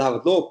vahendid,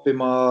 lähevad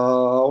loopima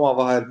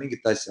omavahel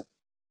mingit asja.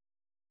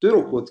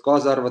 Tüdrukud,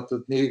 kaasa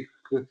arvatud nii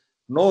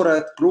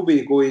noored klubi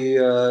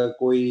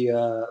kui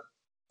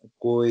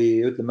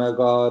ütleme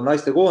ka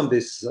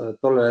naistekoondis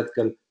tollel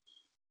hetkel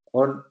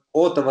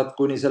ootavad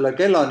kuni selle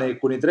kellani,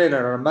 kuni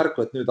treener on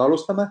märku, et nüüd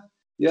alustame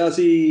ja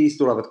siis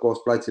tulevad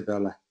koos platsi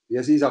peale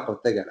ja siis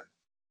hakkavad tegelema.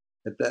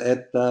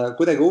 Et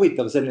kuidagi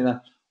huvitav selline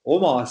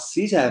oma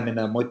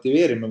sisemine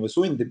motiveerimine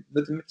või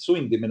mitte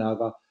sundimine,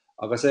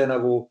 aga see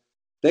nagu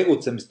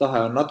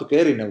tegutsemistahe on natuke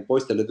erinev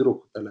poistel ja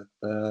tüdrukutel.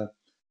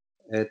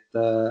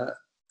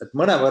 et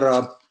mõnevõrra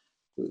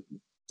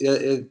ja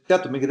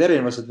teatud mingid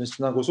erinevused, mis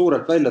nagu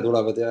suurelt välja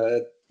tulevad ja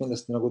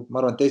kindlasti nagu ma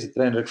arvan, et teised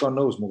treenerid ka on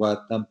nõus muga,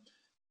 et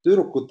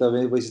tüdrukute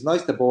või siis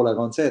naiste poolega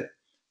on see, et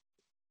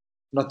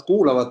nad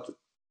kuulavad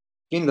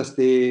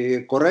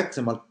kindlasti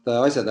korrektsemalt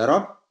asjad ära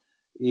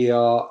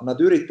ja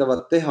nad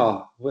üritavad teha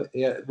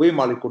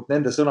võimalikult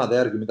nende sõnade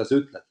järgi, mida sa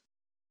ütled.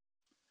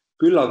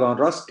 Küll aga on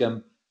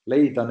raskem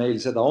leida neil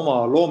seda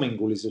oma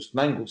loomingulisust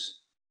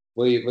mängus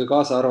või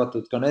kaasa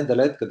arvatud ka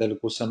nendel hetkedel,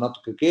 kus on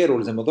natuke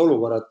keerulisemad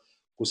olukorrad,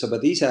 kus sa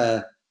pead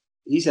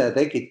ise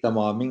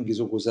tekitama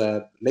mingisuguse,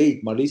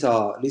 leidma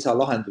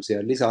lisalahendusi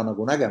ja lisa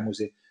nagu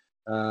nägemusi.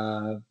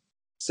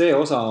 See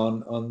osa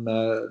on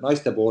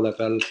naiste poole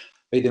peal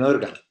veidi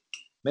nõrgem.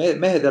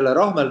 Mehed jälle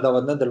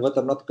rahmeldavad, nendel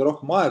võtab natuke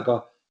rohkem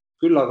aega,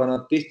 küll aga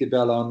nad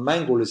tihtipeale on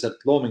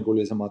mänguliselt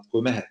loomingulisemad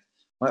kui mehed.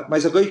 Ma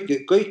ei saa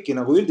kõiki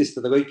nagu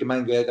üldistada, kõiki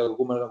mängijaid, aga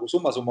kui me nagu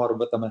summa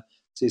summarum võtame,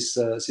 siis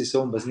see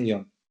umbes nii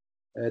on.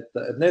 Et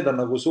need on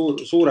nagu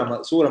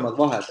suuremad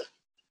vahed.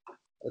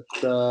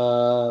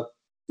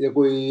 Ja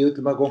kui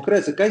ütleme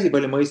konkreetselt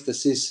käsipalli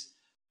mõistes, siis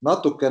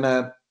natukene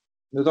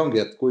nüüd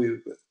ongi, et kui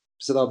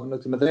seda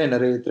ütleme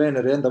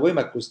treeneri enda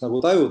võimekust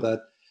nagu tajuda,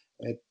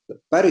 et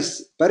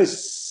päris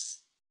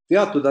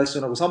teatud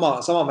asju nagu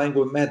sama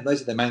mängu mehed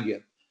naised ei mängi.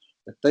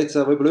 Et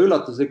täitsa võib-olla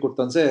üllatuslikult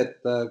on see,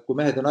 et kui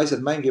mehed ja naised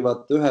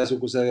mängivad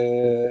ühesuguse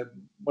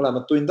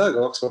mõlemad tund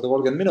aega, 2 korda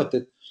 30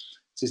 minutit,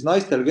 siis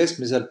naistel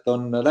keskmiselt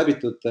on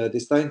läbitud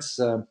distants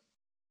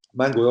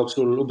mängu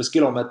jooksul umbes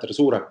kilomeeter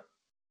suurem.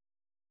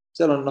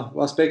 Seal on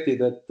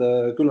aspektid, et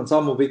küll on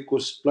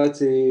sammupikkus,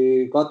 platsi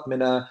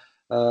katmine,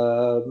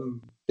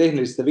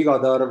 tehniliste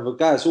vigade arv,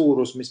 käe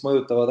suurus, mis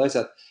mõjutavad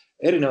asjad,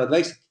 erinevad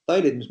väiksed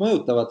detailid, mis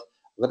mõjutavad,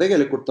 aga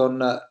tegelikult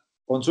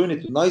on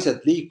sunnitud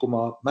naised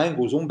liikuma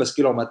mängus umbes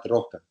kilomeeter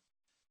rohkem.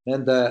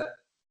 Nende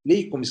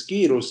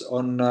liikumiskiirus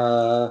on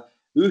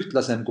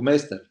ühtlasem kui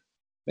meestel.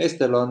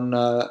 Meestel on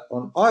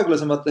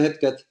aeglasemad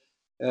hetked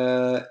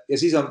ja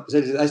siis on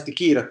sellised hästi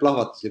kiired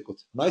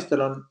plahvatuslikud.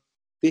 Naistel on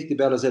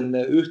tihtipeale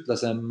selline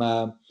ühtlasem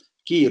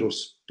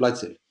kiirus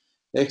platsil.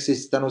 Ehk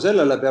siis tänu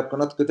sellele peab ka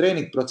natuke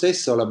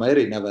treeningprotsess olema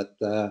erinev,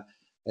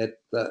 et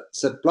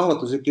see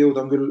plahvatuslik jõud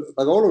on küll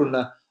väga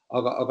oluline,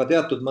 aga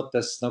teatud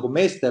mõttes nagu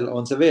meestel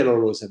on see veel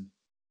olulisem.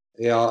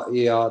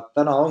 Ja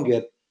täna ongi,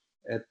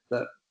 et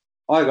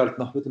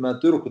aeg-ajalt, ütleme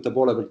tüdrukute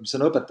poole pealt, mis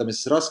on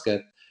õpetamises raske,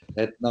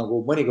 et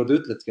nagu mõnikord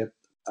ütledki, et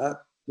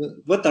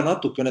võta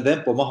natukene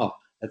tempo maha,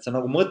 et sa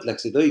nagu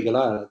mõtleksid õigel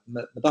ajal,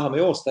 et me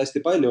tahame joosta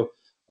hästi palju,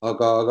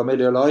 aga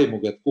meil ei ole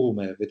aimugi, et kuhu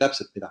me või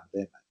täpselt mida me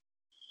teeme.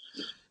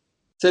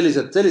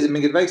 Sellised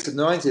mingid väiksed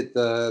nüansid,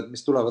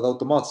 mis tulevad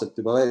automaatselt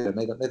juba välja,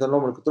 neid on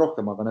loomulikult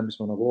rohkem, aga need, mis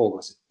ma nagu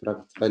hoogasid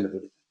praegu välja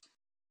tulid.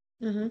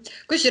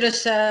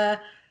 Kusjuures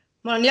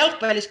ma olen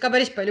jalgpallis ka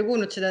päris palju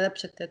kuulnud seda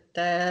täpselt, et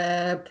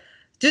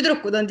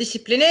tüdrukud on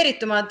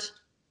distsiplineeritumad,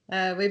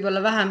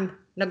 võib-olla vähem,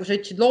 nagu sa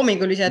ütlesid,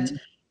 loomingulised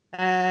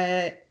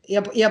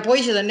ja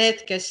poisid on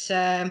need, kes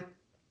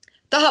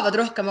tahavad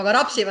rohkem, aga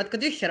rapsivad ka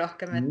tühja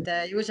rohkem, et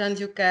ju see on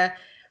niisugune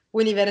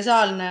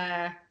universaalne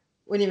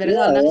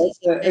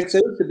eks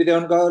see üldepidi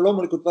on ka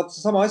loomulikult vaata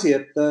sama asi,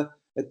 et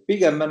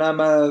pigem me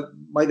näeme,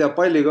 ma ei tea,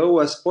 palliga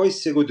õues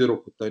poissi kui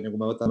tüdrukut, kui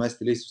me võtame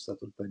hästi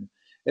lihtsustatult.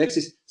 Ehk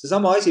siis see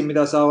sama asi,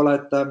 mida sa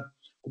oled,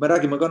 kui me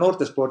räägime ka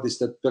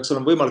noortespordist, et peaks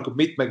olema võimalikult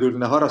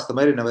mitmekülgne,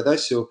 harrastama erinevaid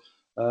asju.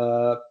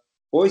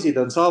 Poisid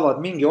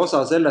saavad mingi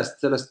osa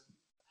sellest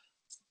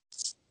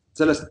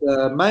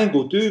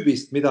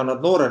mängutüübist, mida nad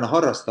noorena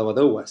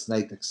harrastavad õues.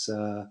 Näiteks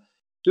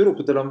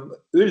tüdrukutel on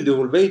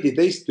üldjuhul veidi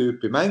teist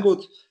tüüpi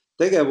mängud,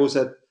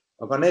 tegevused,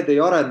 aga need ei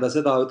arenda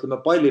seda, ütleme,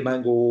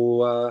 pallimängu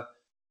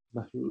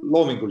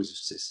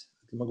loomingulisust siis.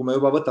 Kui me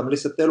juba võtame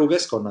lihtsalt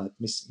elukeskkonna, et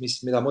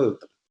mida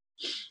mõjutab.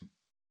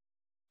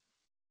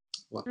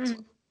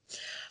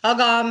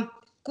 Aga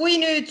kui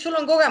nüüd sul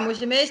on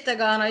kogemusi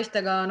meestega,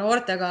 naistega,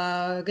 noortega,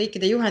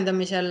 kõikide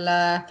juhendamisel,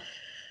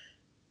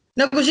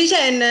 nagu sa ise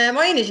enne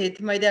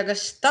mainisid, ma ei tea,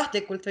 kas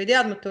tahtlikult või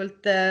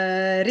teadmatult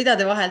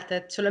ridade vahelt,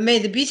 et sulle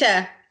meeldib ise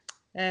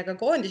ka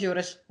koondise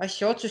juures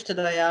asju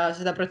otsustada ja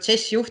seda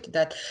protsessi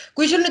juhtida. Et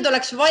kui sul nüüd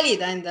oleks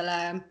valida endale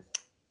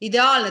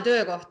ideaalne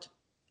töökoht,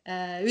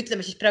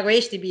 ütleme siis praegu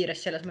Eesti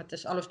piires selles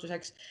mõttes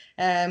alustuseks,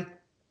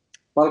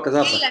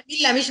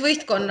 mis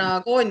võistkonna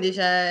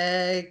koondise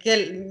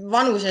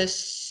vanuses,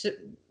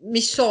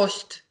 mis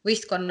soost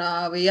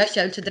võistkonna või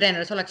asja üldse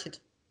treeneris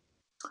oleksid?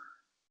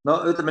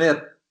 No ütleme nii,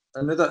 et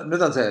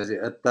nüüd on see asi,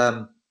 et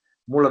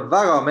mulle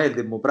väga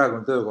meeldib mu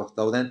praegune töökoht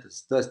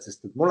Audentes, tõesti,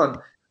 sest et mul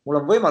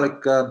on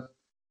võimalik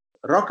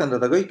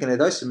rakendada kõiki neid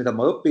asju, mida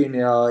ma õpin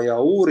ja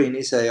uurin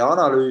ise ja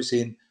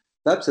analüüsin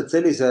täpselt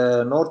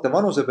sellise noorte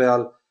vanuse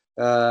peal,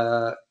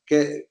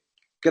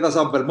 keda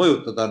saab veel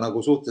mõjutada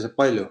nagu suhteliselt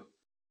palju.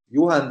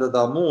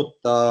 Juhendada,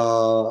 muuta,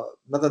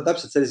 nad on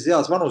täpselt sellises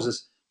heas vanuses,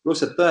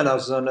 pluss et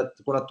tõenäosus on, et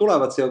kui nad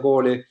tulevad siia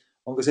kooli,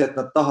 on ka see, et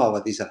nad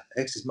tahavad ise.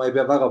 Ehk siis ma ei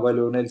pea väga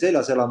palju neil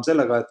seljas elama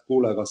sellega, et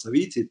kuule, kas sa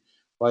viitsid,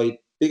 vaid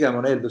pigem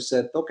on eeldus see,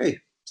 et okei,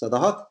 sa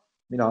tahad,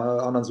 mina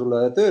annan sulle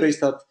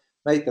tööriistad,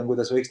 näitan,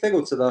 kuidas võiks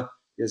tegutseda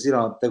ja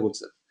sina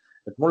tegutsed.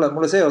 et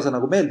mulle see osa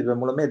nagu meeldib ja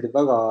mulle meeldib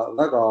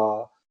väga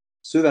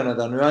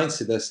süveneda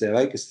nüanssidesse ja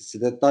väikestesse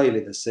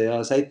detailidesse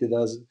ja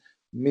sättida,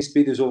 mis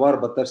pidi su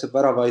varbad täpselt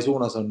väravai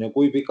suunas on ja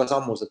kui pika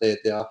sammu sa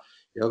teed ja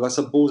kas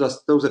sa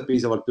puusast tõused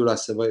piisavalt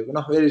ülesse või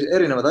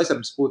erinevad asjad,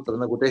 mis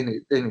puudutavad nagu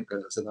tehnika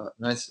ja seda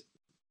nüanssi.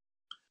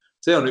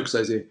 See on üks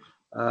asi.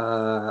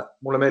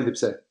 Mulle meeldib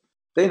see.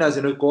 Teine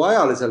asi nüüd, kui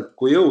ajaliselt,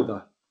 kui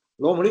jõuda,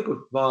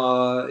 loomulikult ma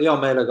hea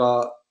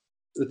meelega,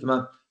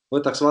 ütleme,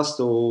 võtaks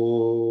vastu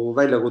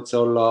väljakutse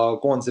olla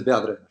koondise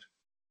peatreener.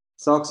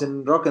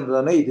 Saaksin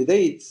rakendada neid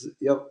ideid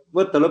ja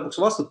võtta lõpuks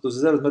vastutuse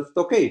selles mõttes,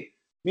 et okei,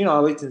 mina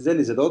võtsin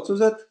sellised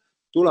otsused,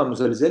 tulemus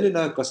oli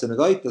selline, kas see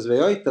nüüd aitas või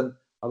ei aitanud,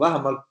 aga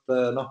vähemalt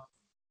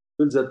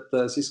üldiselt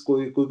siis,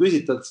 kui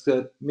küsitakse,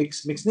 et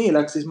miks nii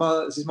läks, siis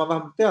ma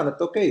vähemalt tean,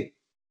 et okei,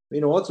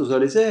 minu otsus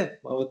oli see,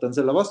 ma võtan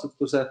selle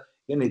vastutuse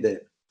ja nii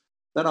teen.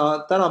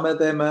 Täna me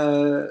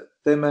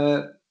teeme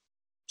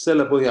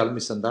selle põhjal,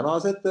 mis on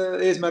tänased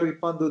eesmärgid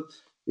pandud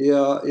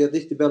ja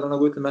tihtipeale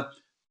nagu ütleme,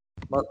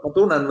 ma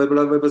tunnen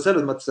võib-olla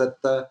selles mõttes,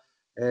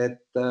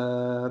 et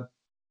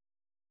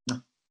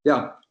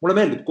mulle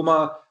meeldib, kui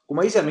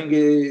ma ise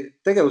mingi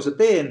tegevuse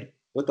teen,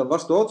 võtan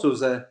vastu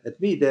otsuse, et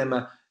nii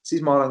teeme,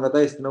 siis ma olen ka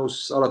täiesti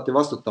nõus alati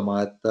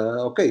vastutama, et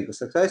okei,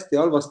 kas läks hästi,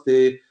 halvasti,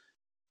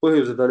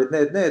 põhjused olid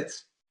need,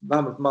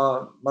 vähemalt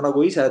ma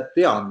nagu ise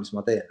tean, mis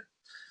ma teen.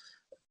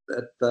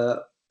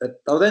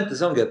 Et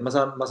Audentes ongi, et ma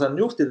saan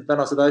juhtida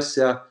täna seda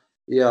asja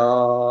ja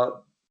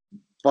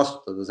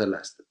vastutada selle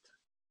eest.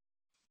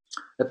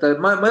 Et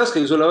ma ei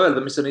oskagi sulle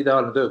öelda, mis on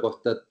ideaalne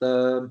töökoht, et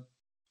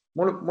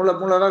mulle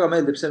väga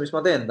meeldib see, mis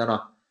ma teen täna.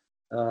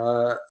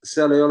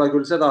 Seal ei ole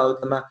küll seda,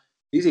 ütleme,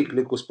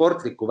 isiklikku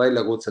sportlikku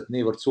väljakutset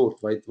niivõrd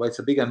suurt, vaid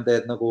sa pigem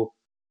teed nagu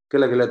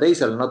kellegile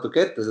teisele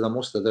natuke ette seda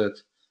musta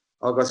tööd.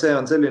 Aga see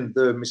on selline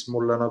töö, mis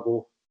mulle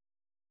nagu,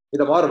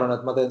 mida ma arvan,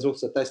 et ma teen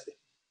suhteliselt hästi.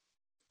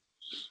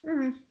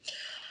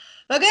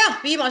 Väga hea,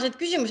 viimased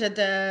küsimused.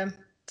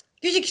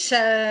 Küsiks,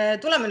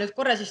 tuleme nüüd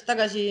korra siis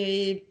tagasi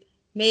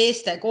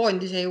meeste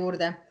koondise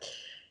juurde.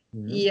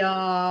 Ja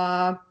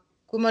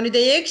kui ma nüüd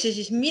ei eksi,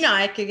 siis mina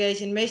äkki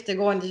käisin meeste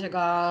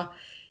koondisega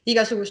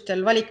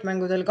igasugustel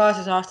valikmängudel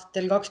kaasas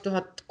aastatel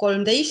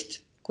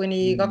 2013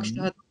 kuni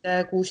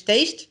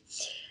 2016.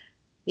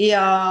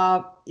 Ja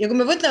kui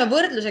me võtleme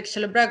võrdluseks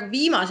selle praegu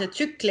viimase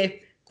tsükli,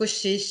 kus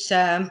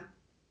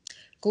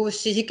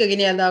siis ikkagi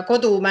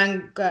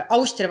kodumäng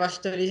Austria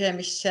vastu oli see,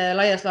 mis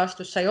laias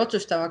laastus sai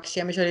otsustavaks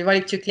ja mis oli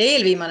valiktsükli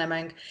eelviimane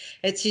mäng.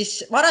 Et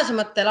siis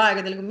varasematel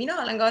aegadel, kui mina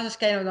olen kaasas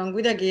käinud, on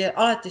kuidagi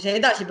alati see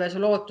edasipääsu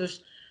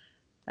lootus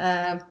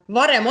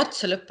varem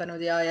otsa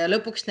lõppenud ja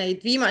lõpuks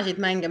neid viimaseid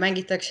mänge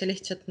mängitakse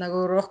lihtsalt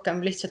nagu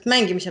rohkem lihtsalt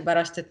mängimise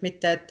pärast, et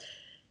mitte,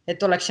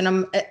 et oleks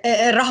enam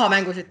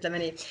rahamängus, ütleme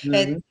nii.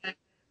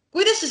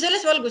 Kuidas sa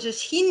selles valguses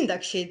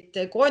hindaksid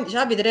koondise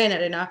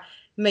abitreenerina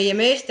meie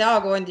meeste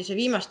A-koondise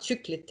viimast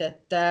tsüklit,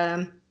 et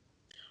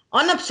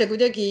annab see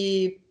kuidagi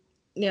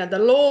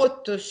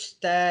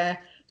lootust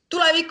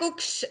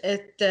tulevikuks,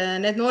 et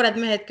need noored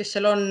mehed, kes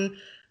seal on,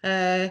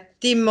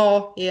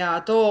 Timmo ja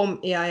Toom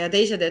ja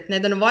teised, et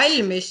need on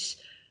valmis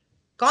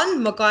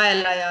kandma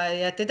kaela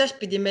ja et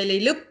edaspidi meil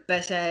ei lõppe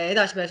see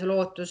edasipääsu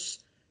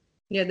lootus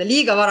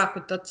liiga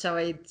varakult otsa,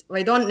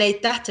 vaid on neid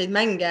tähtsaid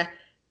mänge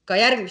ka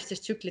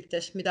järgmistes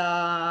tsüklites,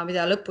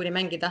 mida lõpuni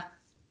mängida.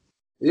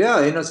 Ja,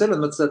 selles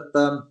mõttes, et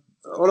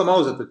oleme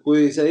ausad, et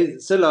kui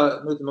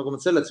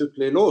selle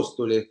tsükli loos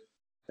tuli,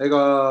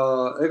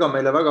 ega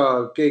meile väga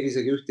keegi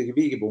isegi ühtegi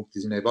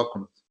viigipunkti siin ei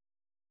pakkunud.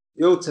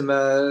 Jõudsime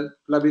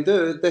läbi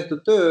tehtud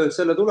töö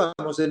selle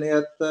tulemuseni,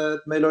 et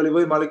meil oli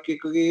võimalik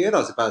ikkagi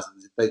edasi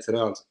pääseda täitsa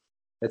reaalselt.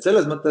 Et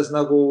selles mõttes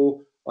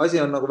nagu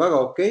asi on nagu väga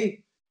okei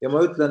ja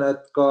ma ütlen,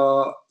 et ka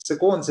see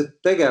koondise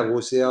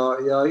tegevus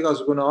ja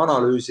igasugune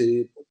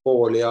analüüsi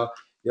pool ja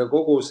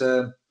kogu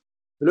see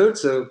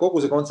üleüldse kogu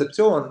see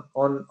kontseptsioon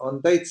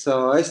on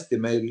täitsa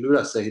hästi meil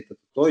üles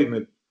ehitatud,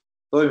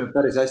 toimib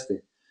päris hästi.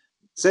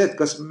 See, et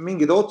kas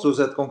mingid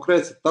otsused,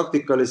 konkreetsed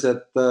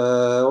taktikalised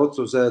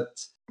otsused,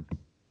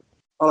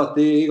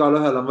 alati igal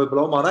ühel on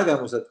võib-olla oma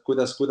nägemused,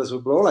 kuidas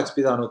võib-olla oleks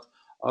pidanud,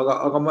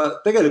 aga ma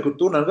tegelikult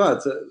tunnen ka,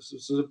 et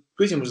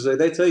küsimuses oli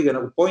täitsa õige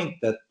nagu point,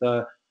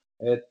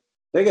 et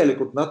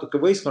tegelikult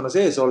natuke võistkonna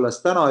sees olles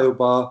täna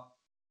juba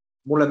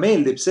mulle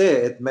meeldib see,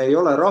 et me ei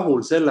ole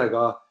rahul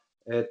sellega,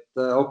 et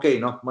okei,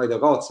 ma ei tea,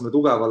 kaotasime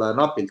tugevale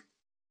napilt,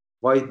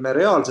 vaid me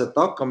reaalselt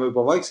hakkame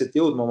juba vaikselt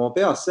jõudma oma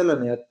peas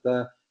selleni, et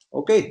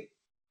okei,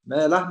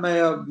 me lähme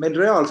ja meil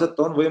reaalselt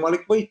on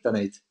võimalik võita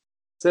neid.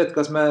 See, et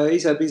kas me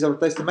ise piisavalt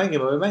hästi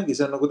mängime või mängi,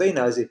 see on nagu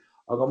teine asi,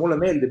 aga mulle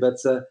meeldib,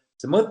 et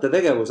see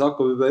mõttetegevus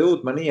hakkab juba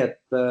jõudma nii,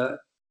 et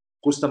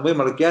kust on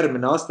võimalik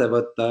järgmine aste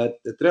võtta,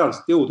 et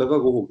reaalselt jõuda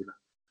ka kuhugile.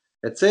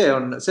 Et see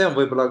on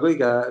võib-olla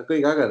kõige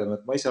ägedam,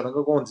 et ma ise olen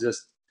ka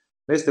koondisest,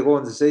 meeste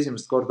koondises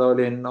esimest korda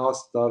olin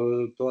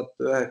aastal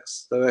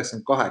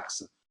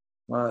 1998.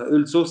 Ma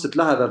suhteliselt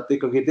lähedalt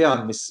ikkagi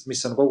tean,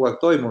 mis on kogu aeg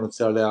toimunud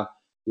seal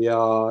ja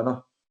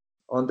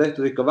on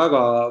tehtud ikka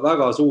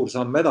väga suur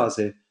samm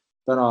edasi.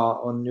 Täna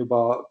on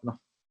juba,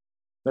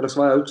 meil oleks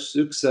vaja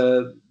üks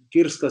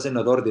kirst ka sinna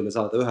tordile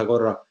saada ühe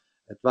korra,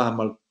 et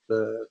vähemalt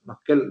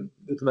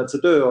ütleme, et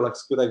see töö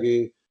oleks kuidagi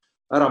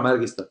ära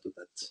märgistatud,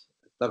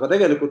 aga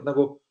tegelikult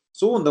nagu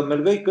suund on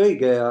meil kõik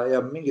õige ja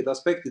mingid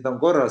aspektid on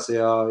korras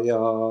ja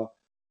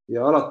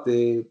alati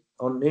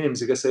on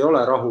inimesi, kes ei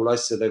ole rahul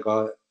asjadega,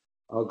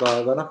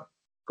 aga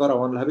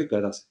karavan läheb ikka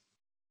edasi.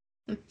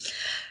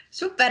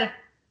 Super.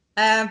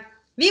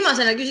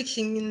 Viimasena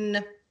küsiksin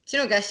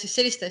sinu käest siis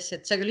sellist asja,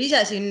 et sa küll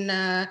ise siin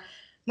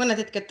mõned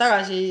hetked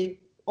tagasi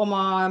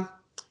oma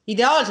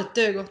ideaalset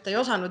töökohta ei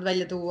osanud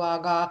välja tuua,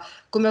 aga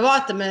kui me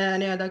vaatame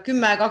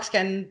 10,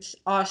 20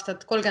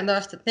 aastat, 30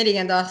 aastat,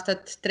 40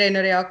 aastat,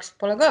 treeneri jaoks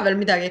pole ka veel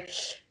midagi,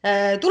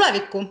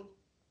 tulevikku,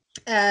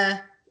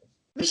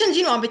 mis on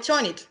sinu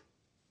ambitsioonid?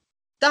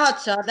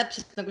 Tahad sa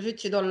täpselt, nagu sa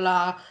ütlesid, olla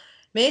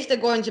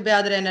meestekoondise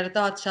peatreener,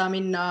 tahad sa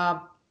minna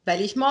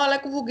välismaale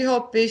kuhugi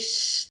hoopis,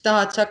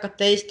 tahad sa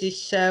hakata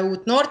Eestis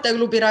uut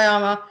noorteklubi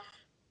rajama,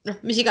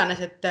 mis iganes,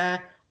 et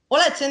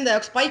oled sa enda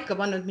jaoks paika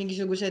pannud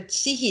mingisugused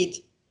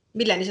sihid,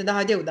 milleni sa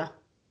tahad jõuda?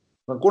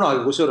 Ma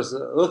kunagi kusjuures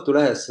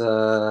Õhtulehes,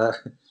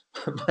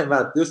 ma ei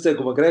mäleta, just see,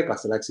 kui ma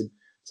Kreekasse läksin,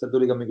 seal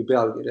tuli ka mingi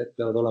pealkiri, et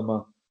peavad olema,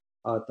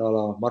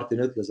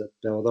 Martin ütles, et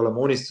peavad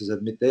olema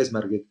unistused, mitte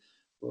eesmärgid,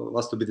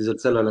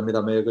 vastupidiselt sellele, mida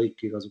meie kõik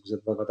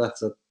igasugused väga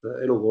tähtsad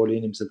elukooli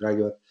inimesed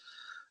räägivad.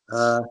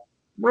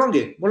 Mul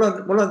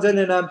on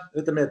selline,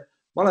 ütleme, et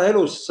ma olen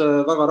elus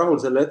väga rahul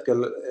selle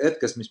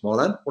hetkes, mis ma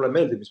olen, mulle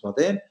meeldib, mis ma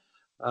teen.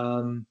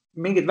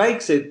 Mingid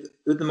väikseid,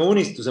 ütleme,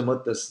 unistuse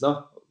mõttes,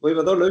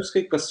 võivad olla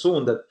ükskõik kas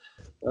suund, et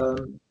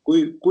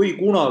kui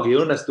kunagi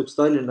õnnestuks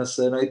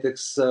Tallinnasse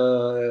näiteks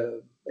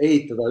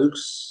ehitada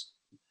üks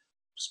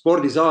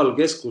spordisaal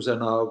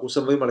keskusena,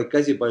 kus on võimalik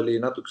käsipalli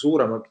natuke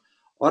suuremalt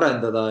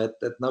arendada,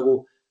 et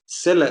nagu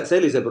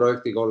sellise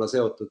projektiga olla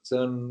seotud,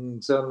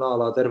 see on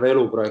ala terve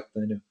elu projekt.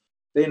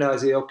 Teine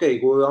asi,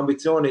 kui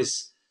ambitsioonis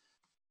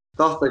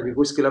tahtagi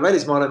kuskile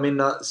välismaale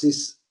minna,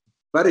 siis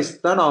päris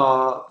täna,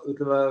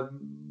 ütleme,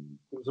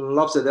 kui sul on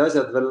lapsed ja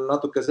asjad veel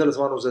natuke selles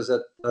vanuses,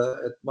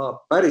 et ma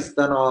päris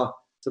täna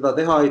seda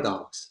teha ei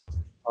tahaks.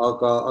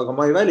 Aga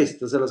ma ei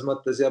välista selles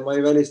mõttes ja ma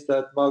ei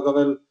välista, et ma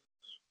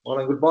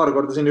olen küll paar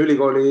korda siin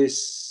ülikoolis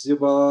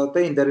juba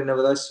teinud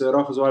erinevaid asju ja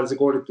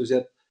rahvusvahelisi koolitusi,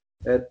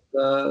 et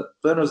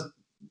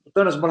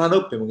tõenäoliselt ma lähen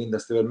õppima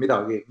kindlasti veel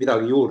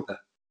midagi juurde.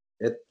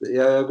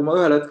 Ja kui ma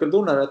ühel hetkel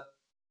tunnen, et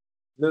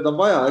nüüd on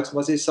vaja, eks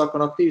ma siis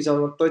hakkan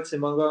aktiivsemalt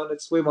otsima ka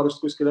näiteks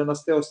võimalust kuskil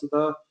ennast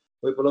teostada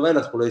võib-olla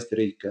väljaspool Eesti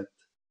riike.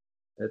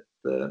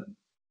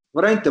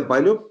 Variante on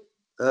palju,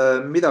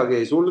 midagi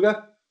ei sulge.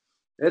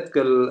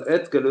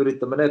 Hetkel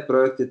üritame need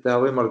projektid teha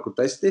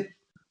võimalikult hästi.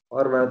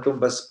 Arvan, et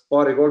umbes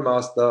 2-3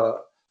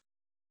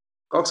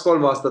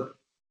 aastat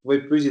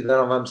võib püsida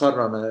enam-vähem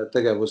sarnane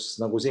tegevus,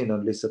 nagu siin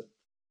on, lihtsalt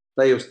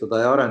täiustada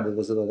ja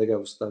arendada seda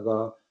tegevust,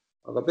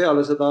 aga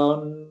peale seda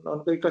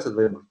on kõik asjad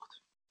võimalikud.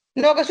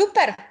 No aga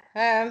super!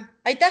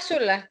 Aitäh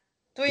sulle!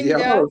 Tund ja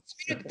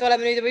minutit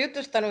oleme nüüd juba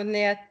jutustanud,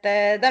 nii et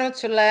tänud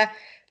sulle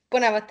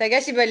põnevate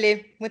käsipalli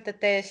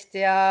mõtete eest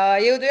ja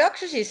jõudu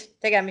jaksu siis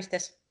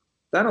tegemistes.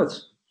 Tänud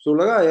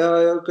sulle ka ja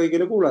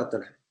kõigile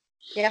kuulajatele.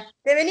 Jah,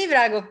 teeme nii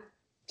praegu.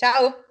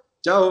 Tšau!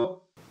 Tšau!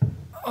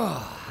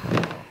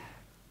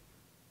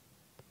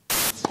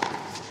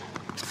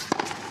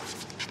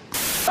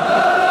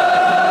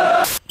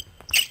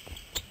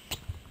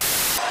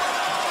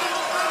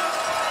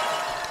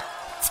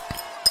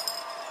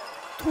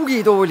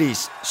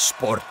 Tugitoolis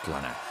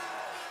sportlane.